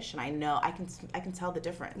any fish, and I know I can tell the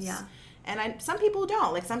difference. And some people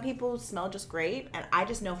don't. Like some people smell just great, and I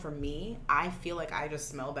just know for me, I feel like I just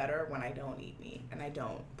smell better when I don't eat meat and I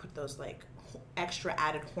don't put those like extra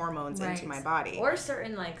added hormones into my body. Or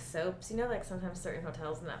certain like soaps, you know, like sometimes certain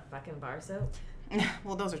hotels in that fucking bar soap.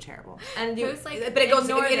 Well, those are terrible. And like, but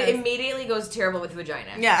it immediately goes terrible with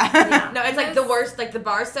vagina. Yeah. No, it's like the worst, like the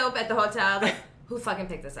bar soap at the hotel. Like, who fucking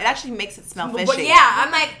picked this up? It actually makes it smell fishy. But yeah,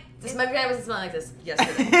 I'm like, my vagina wasn't smelling like this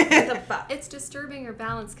yesterday. What the fuck? It's disturbing your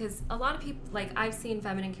balance because a lot of people, like I've seen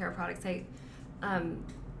feminine care products,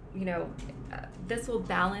 this will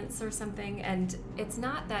balance or something, and it's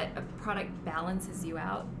not that a product balances you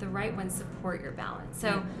out. The right ones support your balance.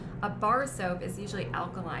 So a bar soap is usually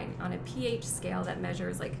alkaline on a pH scale that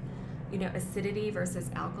measures acidity versus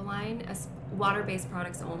alkaline, water-based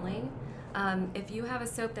products only. If you have a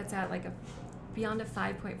soap that's at beyond a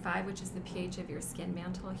 5.5, which is the pH of your skin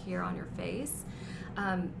mantle here on your face,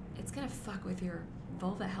 it's going to fuck with your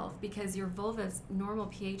vulva health, because your vulva's normal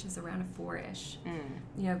pH is around a 4-ish.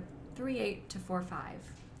 3.8 to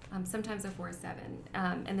 4.5, sometimes a 4.7,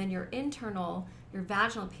 and then your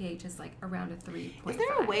vaginal pH is around a 3.5. Is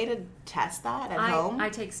there a way to test that at home? I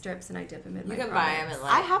take strips and I dip them in my You can products. buy them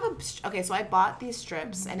at I have so I bought these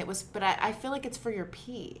strips and it was, but I feel like it's for your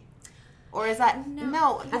pee. Or is that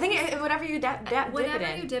no? I think whatever you dip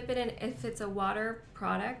it in. If it's a water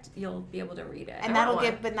product, you'll be able to read it. And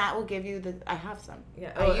that will give you the. I have some.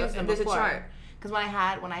 Yeah, I used them there's before. a chart. Because when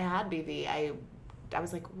I had BV, I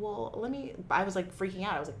was like, well, I was freaking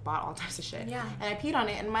out. I was bought all types of shit. Yeah. And I peed on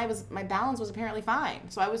it, and my balance was apparently fine.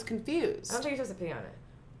 So I was confused. I don't think you're supposed to pee on it.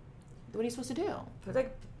 What are you supposed to do?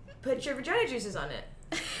 Put your vagina juices on it.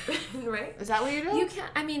 Right? Is that what you do? You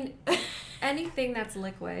can't. I mean, anything that's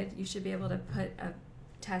liquid, you should be able to put a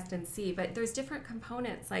test and see. But there's different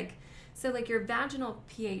components. Your vaginal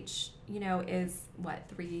pH, is what,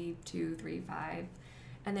 3.2, 3.5,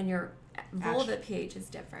 and then your vulva pH is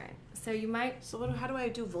different. So you might. So how do I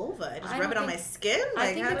do vulva? I just I rub it don't on my skin.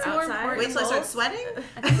 I think it's more important. Wait till I start sweating.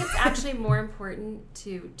 I think it's actually more important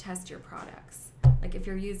to test your products. If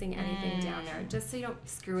you're using anything down there, just so you don't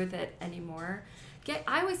screw with it anymore.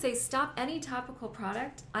 I always say stop any topical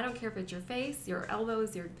product. I don't care if it's your face, your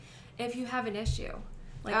elbows, if you have an issue.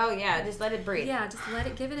 Just let it breathe. Yeah, just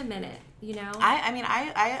give it a minute. I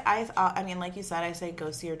mean, like you said, I say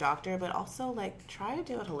go see your doctor, but also try to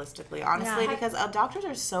do it holistically, honestly, because doctors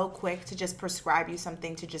are so quick to just prescribe you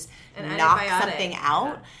something to just knock something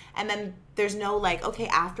out, and then there's no okay,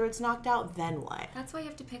 after it's knocked out, then what? That's why you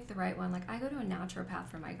have to pick the right one. I go to a naturopath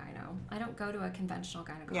for my gyno. I don't go to a conventional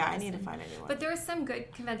gynecologist. Yeah, I need to find a new one. But there are some good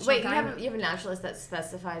conventional. Wait, you have a naturalist that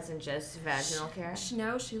specializes in just vaginal care?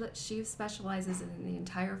 No, she specializes in the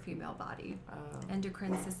entire female body,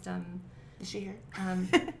 endocrine system. Is she here?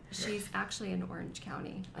 She's actually in Orange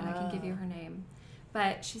County, and I can give you her name.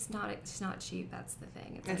 But she's not cheap. That's the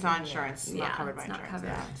thing. It's not insurance. It's not covered by insurance. Covered.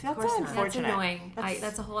 Yeah. Of course not. That's annoying.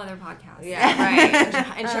 That's a whole other podcast. Yeah,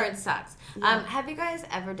 right. Insurance sucks. Yeah. Have you guys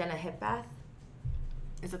ever done a hip bath?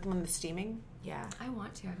 Is that the one with the steaming? Yeah. I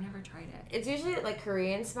want to. I've never tried it. It's usually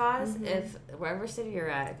Korean spas. If wherever city you're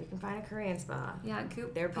at, if you can find a Korean spa. Yeah,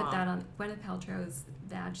 Goop put that on Gwyneth Paltrow's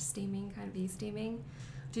vag steaming, kind of bee steaming.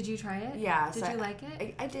 Did you try it? Yeah. Did you like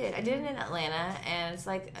it? I did. I did it in Atlanta, and it's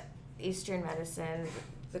Eastern medicine.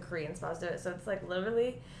 The Korean spas do it, so it's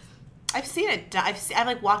literally. I've seen it.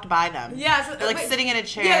 I've walked by them. Yeah, so they're sitting in a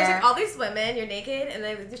chair. Yeah, it's all these women. You're naked, and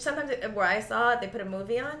they sometimes where I saw it, they put a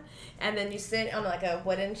movie on, and then you sit on a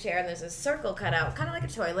wooden chair, and there's a circle cut out, kind of like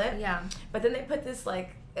a toilet. Yeah. But then they put this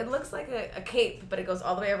it looks like a cape, but it goes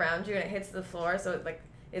all the way around you, and it hits the floor, so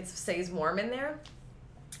it stays warm in there.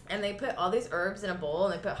 And they put all these herbs in a bowl,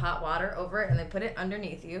 and they put hot water over it, and they put it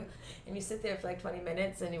underneath you, and you sit there for 20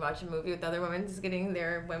 minutes, and you watch a movie with other women just getting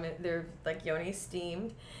their yoni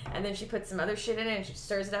steamed, and then she puts some other shit in it, and she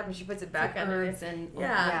stirs it up, and she puts it back under it.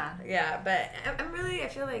 Yeah. But I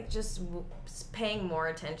feel just paying more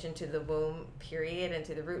attention to the womb period, and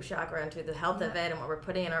to the root chakra, and to the health of it, and what we're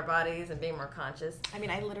putting in our bodies, and being more conscious. I mean,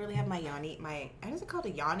 I literally have my yoni. How is it called?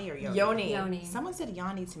 A yoni or yoni? Yoni. Someone said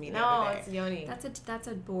yoni to me the no, other day. it's yoni. That's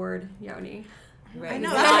a board yoni. Right. I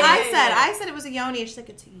know. That's what I said. I said it was a yoni. She's like,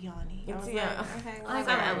 it's a yoni. It's okay.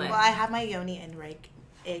 Well, I have my yoni and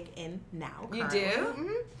egg in now. You currently. do?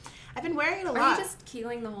 Mm-hmm. I've been wearing it a lot. Are you just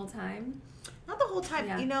keeling the whole time? Not the whole time.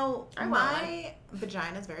 Yeah. My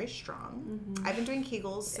vagina is very strong. Mm-hmm. I've been doing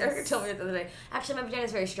Kegels. Erica told me the other day. Actually, my vagina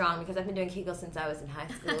is very strong because I've been doing Kegels since I was in high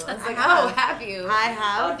school. I was like, have you? I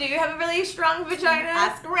have. Oh, do you have a really strong vagina?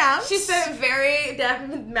 Ask around. She said very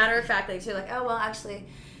matter-of-factly. She's like, oh, well, actually,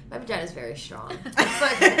 my vagina is very strong. It's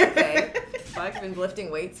like, okay. I've been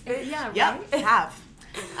lifting weights. Yeah, right? Yep, have.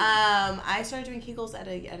 I started doing Kegels at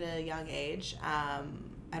a young age.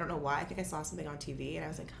 I don't know why. I think I saw something on TV, and I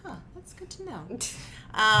was like, that's good to know.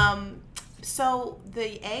 So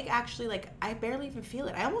the egg actually, I barely even feel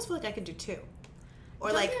it. I almost feel like I could do two.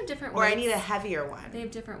 Or they have different or weights? I need a heavier one. They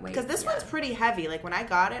have different weights. Because this one's pretty heavy. When I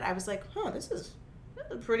got it, I was like, this is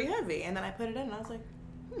pretty heavy. And then I put it in, and I was like,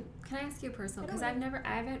 Can I ask you a personal? Because I've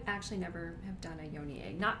actually never have done a yoni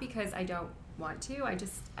egg. Not because I don't want to.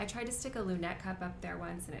 I tried to stick a lunette cup up there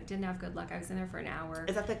once, and it didn't have good luck. I was in there for an hour.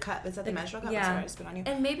 Is that the cup? Is that the menstrual cup? Yeah. Sorry, I spit on you.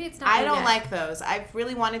 And maybe it's not. I don't like those. I've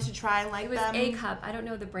really wanted to try and like them. It was a cup. I don't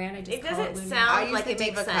know the brand. I just It call doesn't lunette. sound like it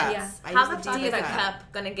makes sense. Yeah. How's the Diva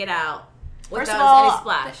cup gonna get out? First of without all, any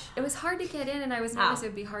splash. It was hard to get in, and I was nervous it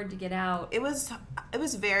would be hard to get out. It was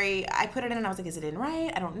very. I put it in, and I was like, "Is it in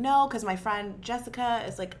right? I don't know," because my friend Jessica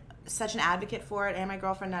is like such an advocate for it, and my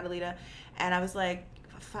girlfriend Natalita, and I was like,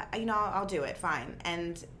 I'll do it, fine.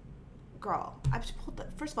 And girl, I just pulled the.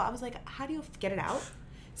 First of all, I was like, "How do you get it out?"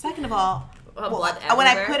 Second of all, blood when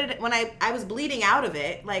I everywhere? put it, when I was bleeding out of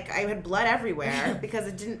it, like I had blood everywhere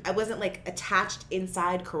because I wasn't like attached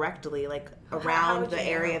inside correctly, like around the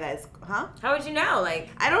area that is, How would you know? Like,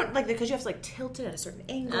 I don't like because you have to like tilt it at a certain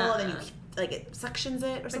angle, and then you like it suctions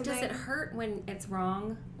it or But something. does it hurt when it's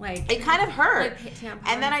wrong? Like It kind of hurt, like tampon?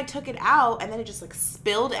 and then I took it out, and then it just like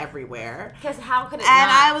spilled everywhere. because how could it And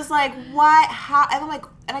not? I was like, "What? How?" And I'm like,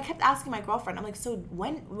 and I kept asking my girlfriend. I'm like, "So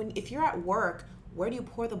when if you're at work, where do you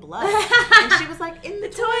pour the blood?" And she was like, "In the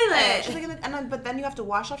toilet." She's like, but then you have to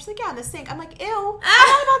wash off. She's like, "Yeah, in the sink." I'm like, "Ew." I'm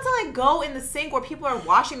not about to like go in the sink where people are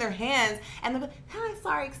washing their hands and they're like, "Hi,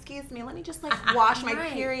 sorry, excuse me. Let me just like wash my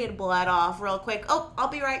Right. period blood off real quick. Oh, I'll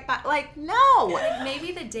be right back." Like, no. Like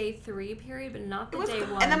maybe the day 3 period, but not the day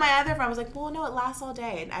 1. And then my other friend was like, "Well, no, it lasts all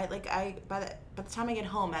day." And by the time I get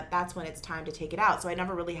home, that's when it's time to take it out. So I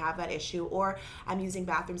never really have that issue. Or I'm using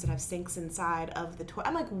bathrooms that have sinks inside of the toilet.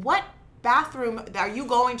 I'm like, what bathroom are you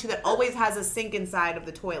going to that always has a sink inside of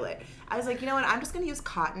the toilet? I was like, you know what? I'm just gonna use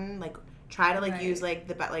cotton. Like, try to use like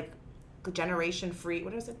generation free.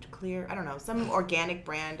 What is it? Clear? I don't know. Some organic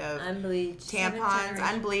brand of Unbleached tampons,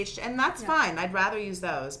 unbleached, and that's fine. I'd rather use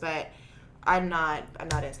those, but I'm not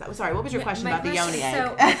into that. Sorry, what was your question about the yoni egg?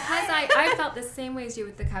 So because I felt the same way as you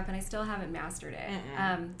with the cup, and I still haven't mastered it.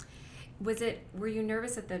 Were you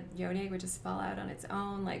nervous that the yoni egg would just fall out on its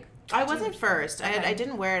own? Like I wasn't first. Okay. I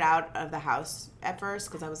didn't wear it out of the house at first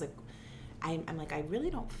because I was like, I'm like, I really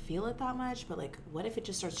don't feel it that much, but like, what if it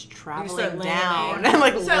just starts traveling down? I'm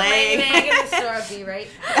like laying in the store, be right.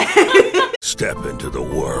 Step into the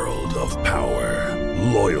world of power,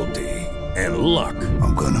 loyalty, and luck.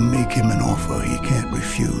 I'm gonna make him an offer he can't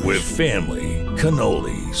refuse. With family,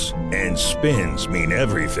 cannolis, and spins mean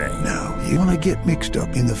everything. Now, you wanna get mixed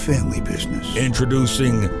up in the family business.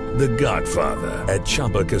 Introducing The Godfather at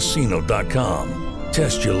ChumbaCasino.com.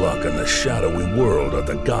 Test your luck in the shadowy world of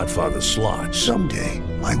The Godfather slot. Someday,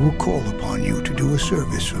 I will call upon you to do a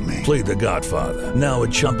service for me. Play The Godfather now at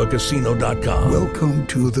ChumbaCasino.com. Welcome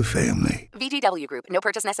to the family. VGW Group. No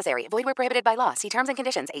purchase necessary. Void where prohibited by law. See terms and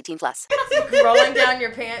conditions. 18+. Rolling down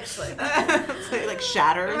your pants, like, so it like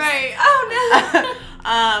shatters. right? Oh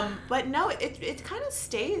no. But no, it kind of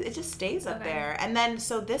stays. It just stays up there. And then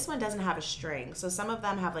so this one doesn't have a string. So some of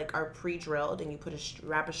them have are pre-drilled, and you put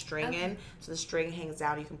wrap a string in, so the string hangs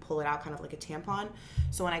down. You can pull it out, kind of like a tampon.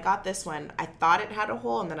 So when I got this one, I thought it had a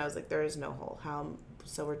hole, and then I was like, there is no hole.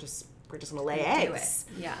 So we're just gonna lay eggs.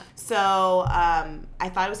 Yeah. So I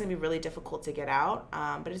thought it was gonna be really difficult to get out,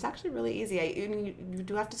 but it's actually really easy. You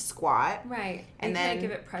do have to squat, Right. and then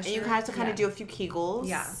give it pressure. and you have to kind of do a few Kegels,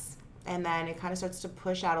 Yeah. and then it kind of starts to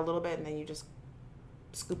push out a little bit, and then you just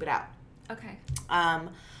scoop it out. Okay.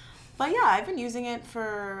 But yeah, I've been using it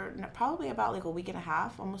for probably about like a week and a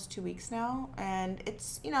half, almost 2 weeks now, and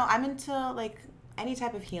it's I'm into like any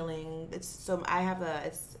type of healing. It's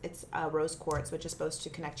rose quartz, which is supposed to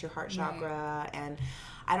connect your heart chakra, and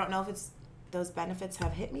I don't know if those benefits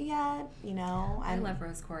have hit me yet. I love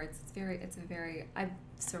rose quartz. I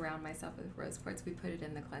surround myself with rose quartz. We put it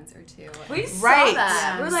in the cleanser too. We saw Right.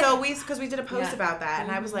 that. Yeah. We're like, because we did a post about that,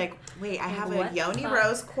 and I was like, wait, I have what a yoni the fuck?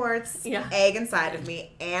 rose quartz egg inside of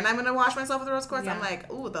me, and I'm gonna wash myself with rose quartz. Yeah. I'm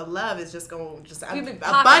like, ooh, the love is just going You've been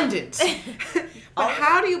abundant. But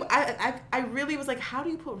how do you? I really was like, how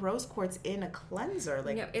do you put rose quartz in a cleanser?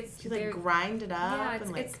 Like, it's you like grind it up. Yeah,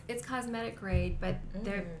 and it's cosmetic grade, but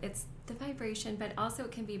it's the vibration, but also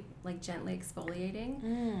it can be like gently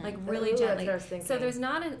exfoliating, like really Ooh, gently. that's what I was thinking. So there's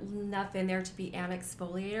not enough in there to be an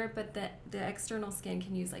exfoliator, but the external skin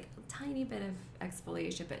can use like a tiny bit of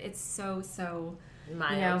exfoliation, but it's so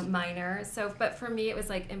minor. So, but for me, it was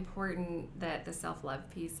like important that the self-love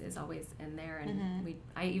piece is always in there, and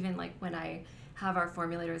I even like when I have our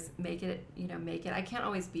formulators make it. I can't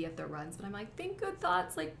always be at the runs, but I'm like, think good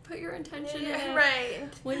thoughts, like put your intention in it right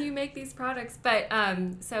when you make these products. But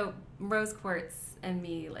so rose quartz and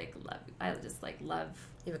me, like, love. I just like love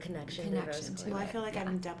You have a connection to Well, I it. feel like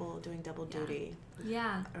I'm doing double duty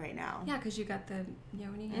right now. Yeah, because you got the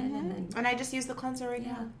yoni in, and I just used the cleanser right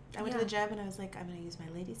now. I went to the gym and I was like, I'm going to use my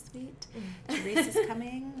Lady Sweet. Teresa's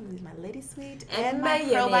coming. I'm going to use my Lady Sweet and my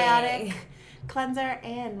probiotic cleanser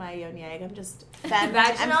and my yoni egg. I'm just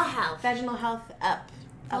vaginal health. Vaginal health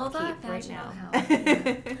upkeep right now.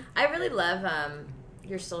 I really love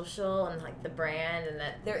your social and like the brand, and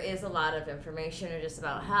that there is a lot of information just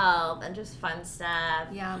about health and just fun stuff.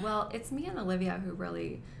 Yeah, well, it's me and Olivia who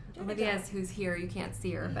really, Olivia's who's here, you can't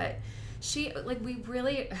see her, but she, like, we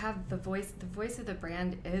really have the voice of the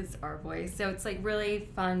brand is our voice, so it's like really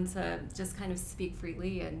fun to just kind of speak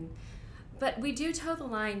freely, but we do toe the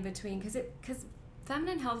line between, because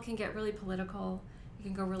feminine health can get really political, it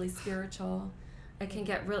can go really spiritual, it can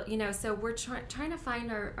get real, so we're trying to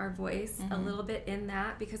find our voice a little bit in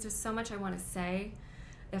that, because there's so much I want to say.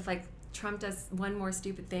 If like Trump does one more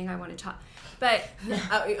stupid thing, I want to talk. But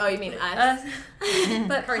oh, you mean us?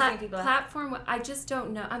 But platform, I just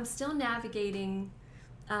don't know. I'm still navigating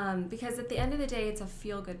because at the end of the day, it's a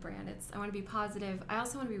feel-good brand. I want to be positive. I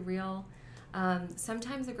also want to be real.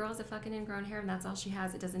 Sometimes a girl has a fucking ingrown hair and that's all she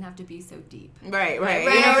has. It doesn't have to be so deep. Right.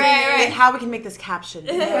 And how we can make this caption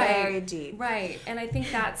very deep. Right. And I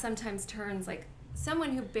think that sometimes turns like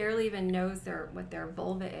someone who barely even knows what their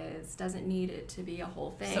vulva is doesn't need it to be a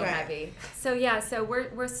whole thing. So heavy. So yeah, so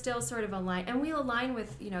we're still sort of aligned, and we align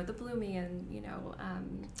with the Bloomy and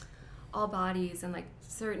All Bodies and like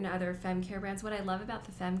certain other femme care brands. What I love about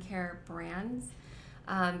the femme care brands,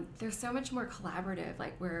 they're so much more collaborative.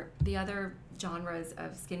 Like where the other genres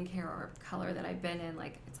of skincare or color that I've been in,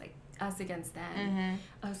 like it's like us against them.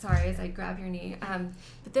 Oh, sorry, as I grab your knee.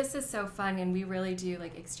 But this is so fun, and we really do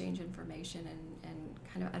like exchange information and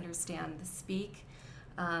kind of understand the speak.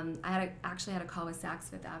 I actually had a call with Saks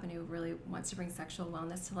Fifth Avenue, who really wants to bring sexual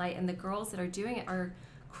wellness to light, and the girls that are doing it are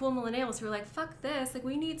cool millennials who are like, fuck this, like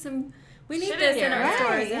we need this in our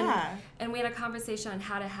stores. And we had a conversation on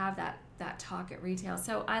how to have that talk at retail.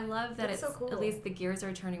 So I love that it's so cool. At least the gears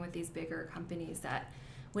are turning with these bigger companies that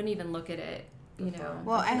wouldn't even look at it.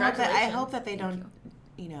 Well, I hope that they don't,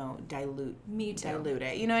 dilute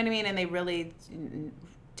it. You know what I mean? And they really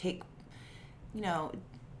take,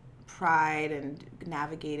 pride and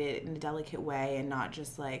navigate it in a delicate way, and not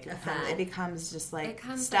just like it becomes just like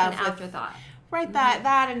stuff like an afterthought. Right.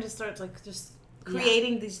 That and just starts like just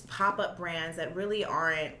creating these pop-up brands that really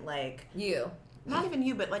aren't like you. Not even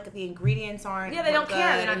you, but like the ingredients aren't. Yeah, they don't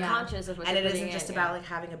care. They're not conscious of what and they're it isn't just about like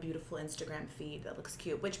having a beautiful Instagram feed that looks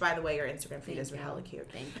cute. Which, by the way, your Instagram feed is hella cute.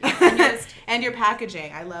 Thank you. And your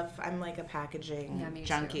packaging, I'm like a packaging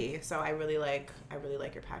junkie, so I really like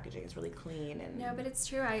your packaging. It's really clean and. No, but it's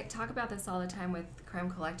true. I talk about this all the time with Creme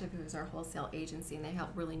Collective, who's our wholesale agency, and they help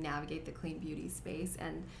really navigate the clean beauty space.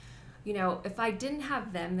 And if I didn't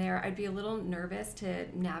have them there, I'd be a little nervous to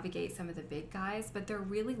navigate some of the big guys. But they're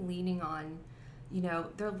really leaning on.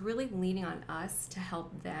 They're really leaning on us to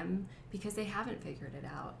help them because they haven't figured it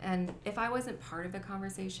out. And if I wasn't part of the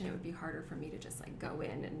conversation, it would be harder for me to just like go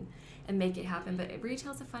in and make it happen. But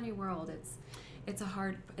retail's a funny world. It's the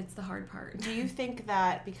hard part. Do you think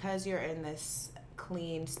that because you're in this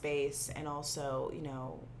clean space, and also,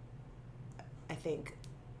 I think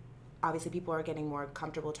obviously people are getting more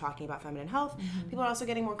comfortable talking about feminine health. Mm-hmm. People are also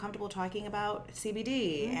getting more comfortable talking about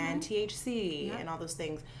CBD and THC and all those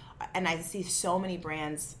things. And I see so many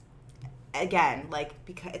brands, again, like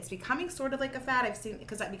because it's becoming sort of like a fad. I've seen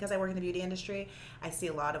because I work in the beauty industry, I see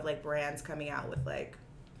a lot of like brands coming out with like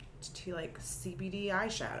CBD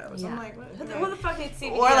eyeshadows. I'm like, who the fuck needs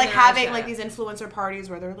CBD? Or like having like these influencer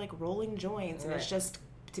parties where they're like rolling joints and it's just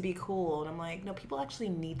to be cool. And I'm like, no, people actually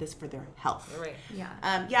need this for their health. Right.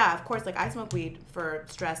 Yeah. Yeah. Of course, like I smoke weed for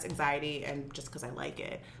stress, anxiety, and just because I like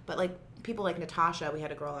it. But like people like Natasha, we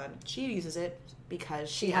had a girl on. She uses it because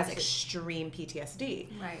she has extreme PTSD.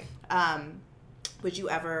 Right. Would you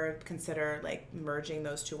ever consider like merging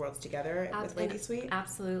those two worlds together with Lady Sweet?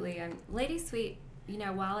 Absolutely. And Lady Sweet,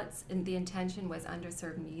 while the intention was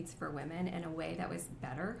underserved needs for women in a way that was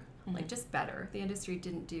better, like just better. The industry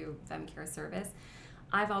didn't do femme care service.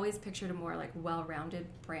 I've always pictured a more like well-rounded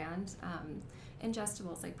brand,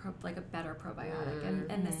 ingestibles like a better probiotic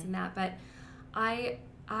and this and that. But I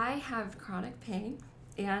have chronic pain.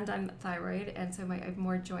 And I'm thyroid, and so I have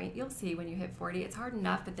more joint. You'll see when you hit 40. It's hard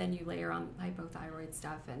enough, but then you layer on hypothyroid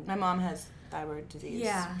stuff. And my mom has thyroid disease.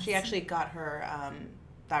 Yeah. She actually got her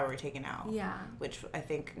thyroid taken out. Yeah. Which I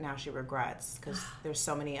think now she regrets because there's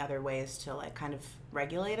so many other ways to like kind of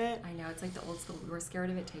regulate it. I know. It's like the old school. We were scared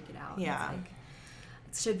of it. Take it out. Yeah.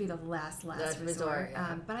 should be the last resort.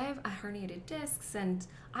 Yeah. But I have herniated discs, and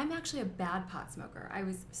I'm actually a bad pot smoker. I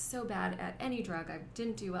was so bad at any drug. I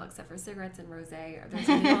didn't do well except for cigarettes and rosé. Those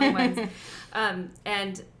are the only ones.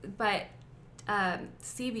 But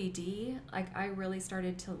CBD, like I really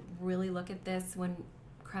started to really look at this when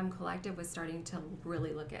Creme Collective was starting to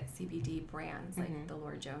really look at CBD brands like the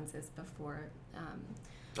Lord Joneses before,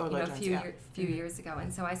 a few years ago.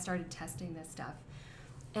 And so I started testing this stuff.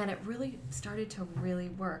 And it really started to really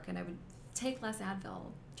work. And I would take less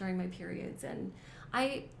Advil during my periods. And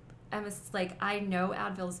I know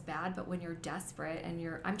Advil's bad, but when you're desperate and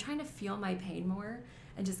I'm trying to feel my pain more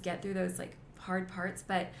and just get through those like hard parts.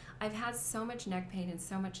 But I've had so much neck pain and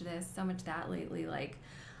so much this, so much that lately. Like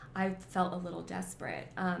I felt a little desperate.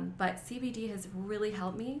 But CBD has really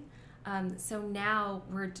helped me. So now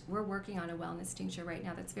we're working on a wellness tincture right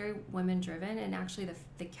now that's very women driven, and actually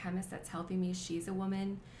the chemist that's helping me, she's a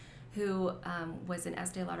woman who was an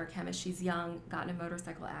Estee Lauder chemist. She's young, got in a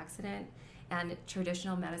motorcycle accident, and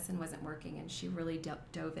traditional medicine wasn't working, and she really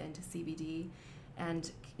dove into CBD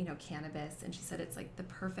and cannabis, and she said it's like the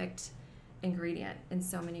perfect ingredient in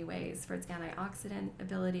so many ways for its antioxidant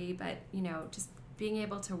ability, but just being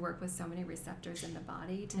able to work with so many receptors in the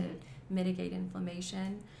body to mitigate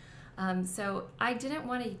inflammation. So I didn't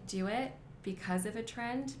want to do it because of a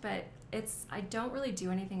trend, but I don't really do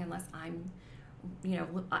anything unless I'm,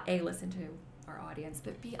 A, listen to our audience,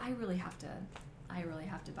 but B, I really have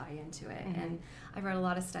to buy into it. And I've read a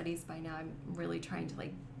lot of studies by now. I'm really trying to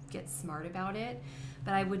like get smart about it,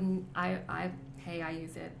 but I wouldn't, I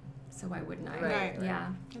use it, so why wouldn't I? Right. Yeah.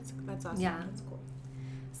 That's awesome. Yeah. That's cool.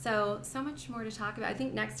 So much more to talk about. I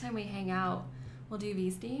think next time we hang out, we'll do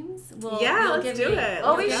V-steams. Let's do it.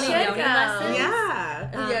 Oh, we should go.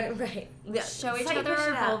 Yeah. Right. Show each other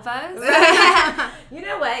our vulvas. You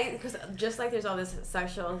know what? Because just like there's all this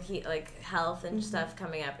sexual health and stuff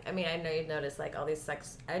coming up. I mean, I know you've noticed like all these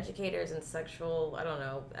sex educators and sexual, I don't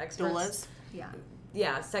know, experts. Doulas. Yeah.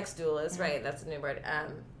 Yeah, sex doulas. Right. That's a new word.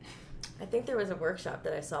 I think there was a workshop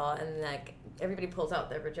that I saw, and like everybody pulls out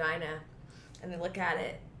their vagina, and they look at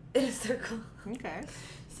it in a circle. Okay.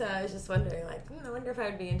 So I was just wondering, like, I wonder if I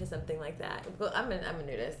would be into something like that. Well, I'm a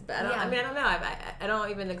nudist, but I don't. Yeah. I mean, I don't know. I don't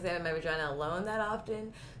even examine my vagina alone that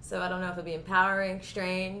often, so I don't know if it'd be empowering,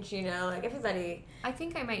 strange. Like everybody. I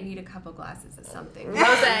think I might need a couple glasses of something.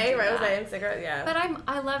 Rosé, and cigarette. Yeah. But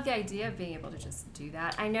I love the idea of being able to just do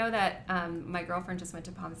that. I know that my girlfriend just went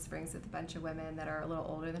to Palm Springs with a bunch of women that are a little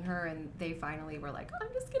older than her, and they finally were like, "I'm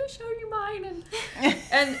just gonna show you mine,"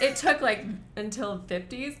 and it took like until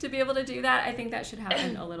 50s to be able to do that. I think that should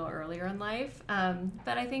happen a little earlier in life.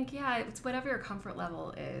 But I think it's whatever your comfort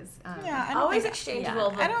level is. I always exchange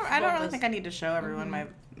vulva. I don't really think I need to show everyone my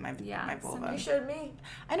vulva. You showed me.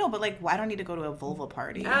 I know, but like, I don't need to go to a vulva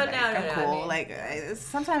party. Oh, like, no, I'm cool. I mean, like,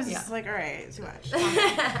 sometimes it's just like, all right, too much.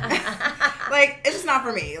 Like, it's just not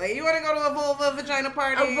for me. Like, you want to go to a vulva vagina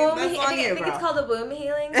party? That's on you, I think bro. it's called a womb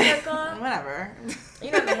healing circle. Whatever.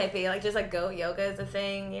 I'm a hippie. Like, just like goat yoga is a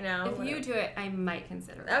thing. If you do it, I might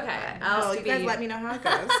consider it. Okay. You guys let me know how it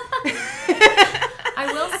goes.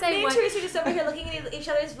 I will say me and Teresa are just over here looking at each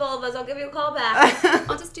other's vulvas. I'll give you a call back.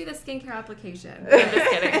 I'll just do the skincare application.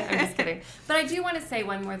 I'm just kidding. But I do want to say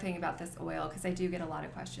one more thing about this oil, because I do get a lot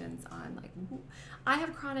of questions on like, I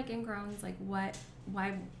have chronic ingrowns. Like, why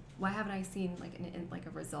haven't I seen like a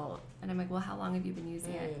result? And I'm like, well, how long have you been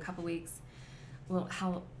using it? A couple weeks. Well,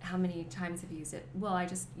 how many times have you used it? Well, I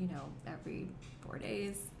just every 4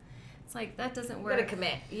 days. It's like, that doesn't work. You gotta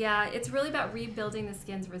commit. Yeah, it's really about rebuilding the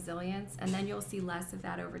skin's resilience, and then you'll see less of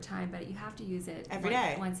that over time, but you have to use it every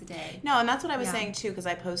day. Once a day. No, and that's what I was saying too, because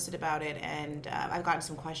I posted about it, and I've gotten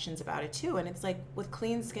some questions about it too, and it's like, with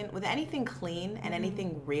clean skin, with anything clean and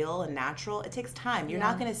anything real and natural, it takes time. You're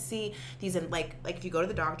not going to see these, like if you go to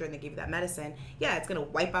the doctor and they give you that medicine, it's going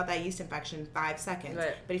to wipe out that yeast infection in 5 seconds.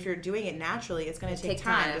 Right. But if you're doing it naturally, it's going to take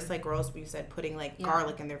time. Just like girls, you said, putting like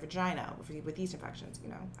garlic in their vagina with yeast infections.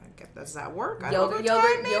 Does that work? Yogurt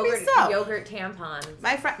tampons.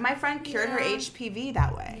 My friend cured her HPV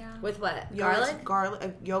that way. Yeah. With what? Yogurt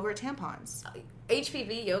tampons.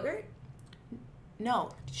 HPV yogurt?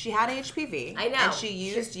 No, she had HPV. I know. And she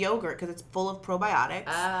used yogurt because it's full of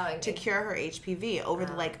probiotics to cure her HPV over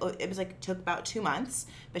it was like took about 2 months,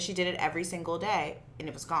 but she did it every single day and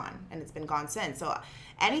it was gone, and it's been gone since. So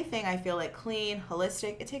anything I feel like clean,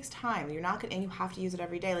 holistic, it takes time. You're not gonna, and you have to use it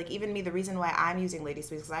every day. Like even me, the reason why I'm using Lady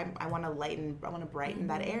Squeeze is because I want to brighten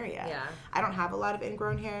that area. Yeah. I don't have a lot of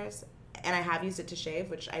ingrown hairs, and I have used it to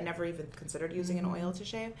shave, which I never even considered using an oil to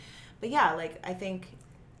shave. But yeah, like I think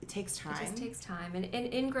it takes time. It just takes time. And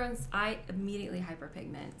ingrowns, I immediately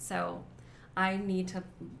hyperpigment. So I need to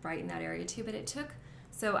brighten that area too. But it took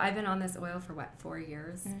So I've been on this oil for 4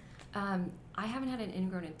 years. I haven't had an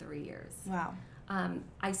ingrown in 3 years. Wow.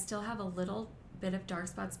 I still have a little bit of dark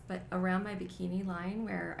spots, but around my bikini line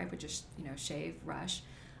where I would just, shave, rush,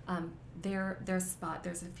 there's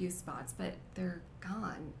a few spots, but they're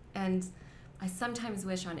gone. And I sometimes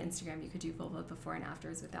wish on Instagram you could do vulva before and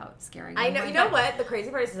afters without scaring I know. anyone. You know what? The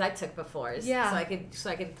crazy part is I took befores. Yeah. So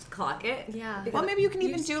I could clock it. Yeah. Well, maybe you can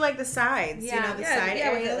even do like the sides. Yeah. You know, the side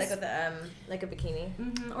areas. with like a bikini.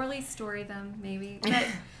 Mm-hmm. Or at least story them, maybe. But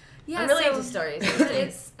yeah, I'm really into stories. But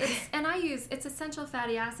it's essential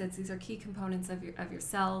fatty acids. These are key components of your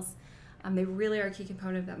cells. They really are a key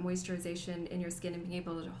component of that moisturization in your skin and being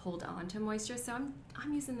able to hold on to moisture. So I'm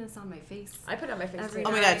using this on my face. I put it on my face too.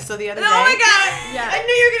 Oh my god! So the other day. Oh my god! Yeah. I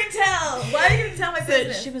knew you were gonna tell. Why are you gonna tell my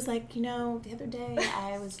business? She was like, the other day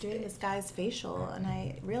I was doing this guy's facial and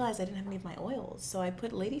I realized I didn't have any of my oils, so I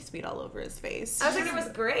put Lady Sweet all over his face. I was like, it was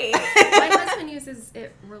great. My husband uses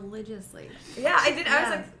it religiously. Yeah, I did. I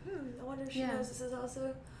was like, I wonder if she knows this is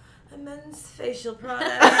also a men's facial product.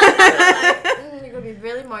 You're gonna be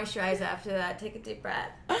really moisturized after that. Take a deep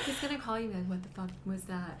breath. He's gonna call you and what the fuck was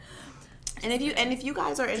that? And if you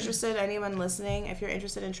guys are interested, anyone listening, if you're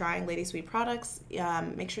interested in trying Lady Sweet products,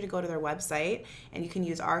 make sure to go to their website and you can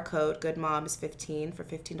use our code GoodMoms15 for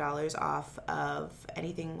 $15 off of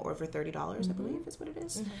anything over $30, I believe is what it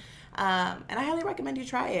is. And I highly recommend you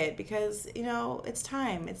try it because, it's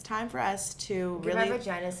time. It's time for us to Give really... our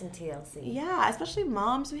vaginas some TLC. Yeah, especially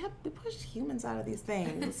moms. We push humans out of these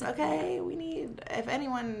things, okay? If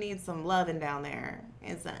anyone needs some loving down there,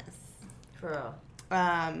 it's us. For real.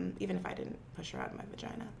 Even if I didn't push her out of my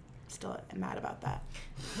vagina. Still am mad about that.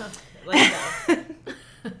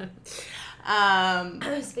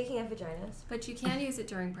 Speaking of vaginas. But you can use it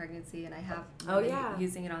during pregnancy, and I have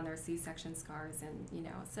using it on their C-section scars, and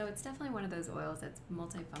so it's definitely one of those oils that's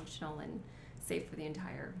multifunctional and safe for the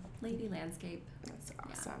entire lady landscape. That's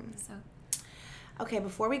awesome. Yeah, so. Okay,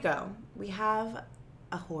 before we go, we have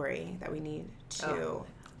a hoary that we need to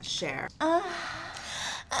share.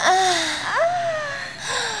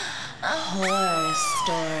 Horror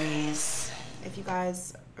stories. If you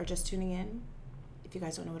guys are just tuning in, if you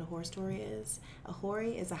guys don't know what a horror story is, a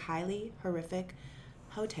hoary is a highly horrific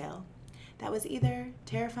hotel that was either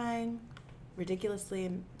terrifying, ridiculously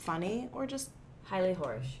funny, or just highly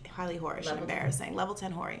horish and embarrassing. Level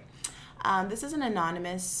 10 hoary. This is an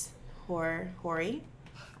anonymous hoary,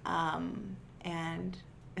 and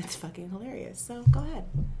it's fucking hilarious. So go ahead.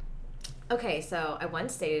 Okay, so I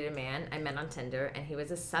once dated a man I met on Tinder, and he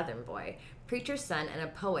was a Southern boy, preacher's son, and a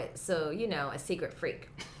poet, so, a secret freak.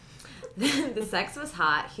 The sex was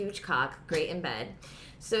hot, huge cock, great in bed.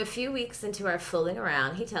 So a few weeks into our fooling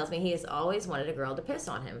around, he tells me he has always wanted a girl to piss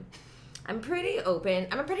on him. I'm a pretty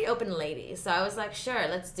open lady, so I was like, sure,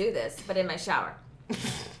 let's do this, but in my shower.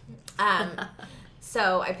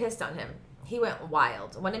 So I pissed on him. He went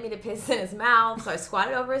wild, wanted me to piss in his mouth, so I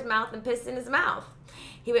squatted over his mouth and pissed in his mouth.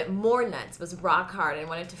 He went more nuts, was rock hard, and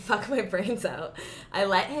wanted to fuck my brains out. I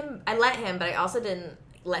let him, but I also didn't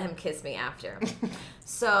let him kiss me after.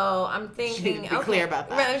 So I'm thinking, be clear about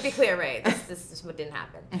that. Right, let me be clear, right? This is what didn't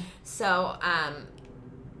happen. So I'm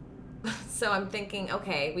thinking,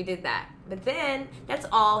 okay, we did that. But then, that's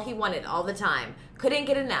all he wanted all the time. Couldn't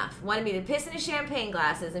get enough. Wanted me to piss in his champagne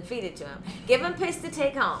glasses and feed it to him. Give him piss to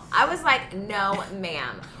take home. I was like, no,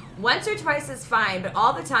 ma'am. Once or twice is fine, but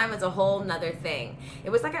all the time is a whole nother thing.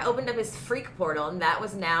 It was like I opened up his freak portal, and that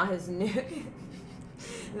was now his new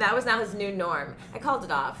norm. I called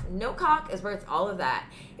it off. No cock is worth all of that.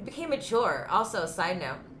 It became a chore. Also, side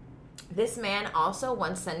note, this man also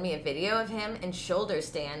once sent me a video of him in shoulder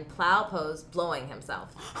stand, plow pose, blowing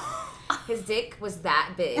himself. His dick was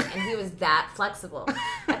that big, and he was that flexible.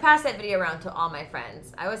 I passed that video around to all my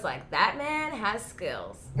friends. I was like, that man has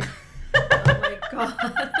skills. Oh my god.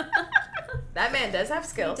 That man does have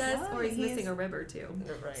skills. He does, or he's missing a rib or two.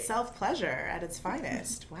 Right. Self-pleasure at its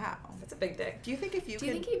finest. Wow. That's a big dick. Do you think do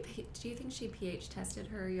you think she pH tested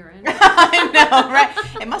her urine? I know, right?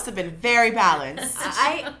 It must have been very balanced.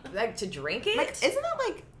 I like to drink it. Like,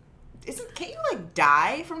 can't you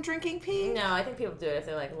die from drinking pee? No, I think people do it if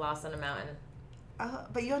they're lost on a mountain.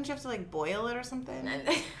 But you don't have to boil it or something?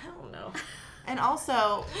 I don't know. And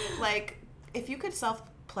also, if you could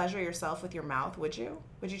self-pleasure yourself with your mouth, would you?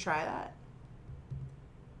 Would you try that?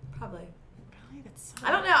 Probably. Really? That's so...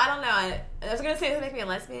 I don't know. I was going to say it would make me a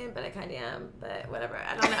lesbian, but I kind of am. But whatever.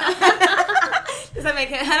 I don't know. Does that make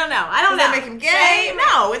him... I don't know. Does that make him gay?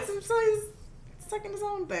 No. It's so he's sucking his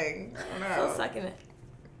own thing. I don't know. Still sucking it.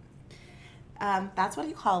 That's what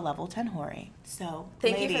you call a level 10 hoary. So,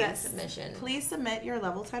 Thank ladies, you for that submission. Please submit your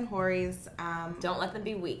level 10 hoaries. Don't let them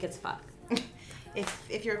be weak as fuck.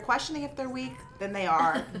 If you're questioning if they're weak, then they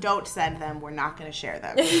are. Don't send them. We're not going to share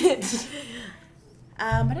them.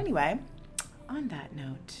 But anyway, on that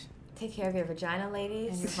note, take care of your vagina,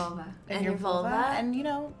 ladies, and your vulva, and your vulva, and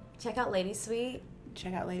check out Lady Sweet.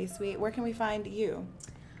 Where can we find you?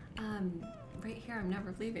 Right here, I'm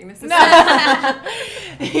never leaving. This is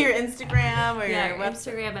your Instagram or your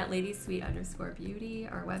website. Instagram at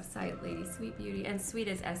ladysweet_beauty, our website Lady Sweet Beauty, and sweet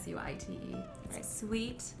is SUITE. It's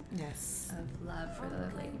sweet. Yes. Of love for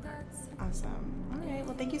the lady parts. Awesome. All right.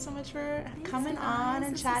 Well, thank you so much for coming on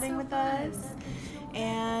and chatting with us.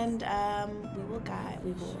 And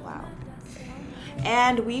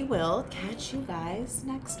And we will catch you guys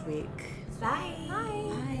next week. Bye.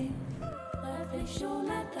 Bye.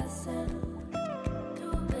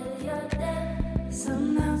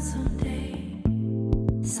 Somehow, someday,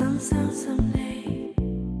 somehow, someday,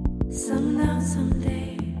 somehow,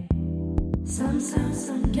 someday, somehow,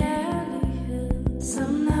 someday,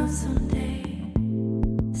 somehow, someday,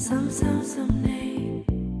 somehow, someday,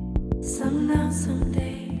 somehow, someday.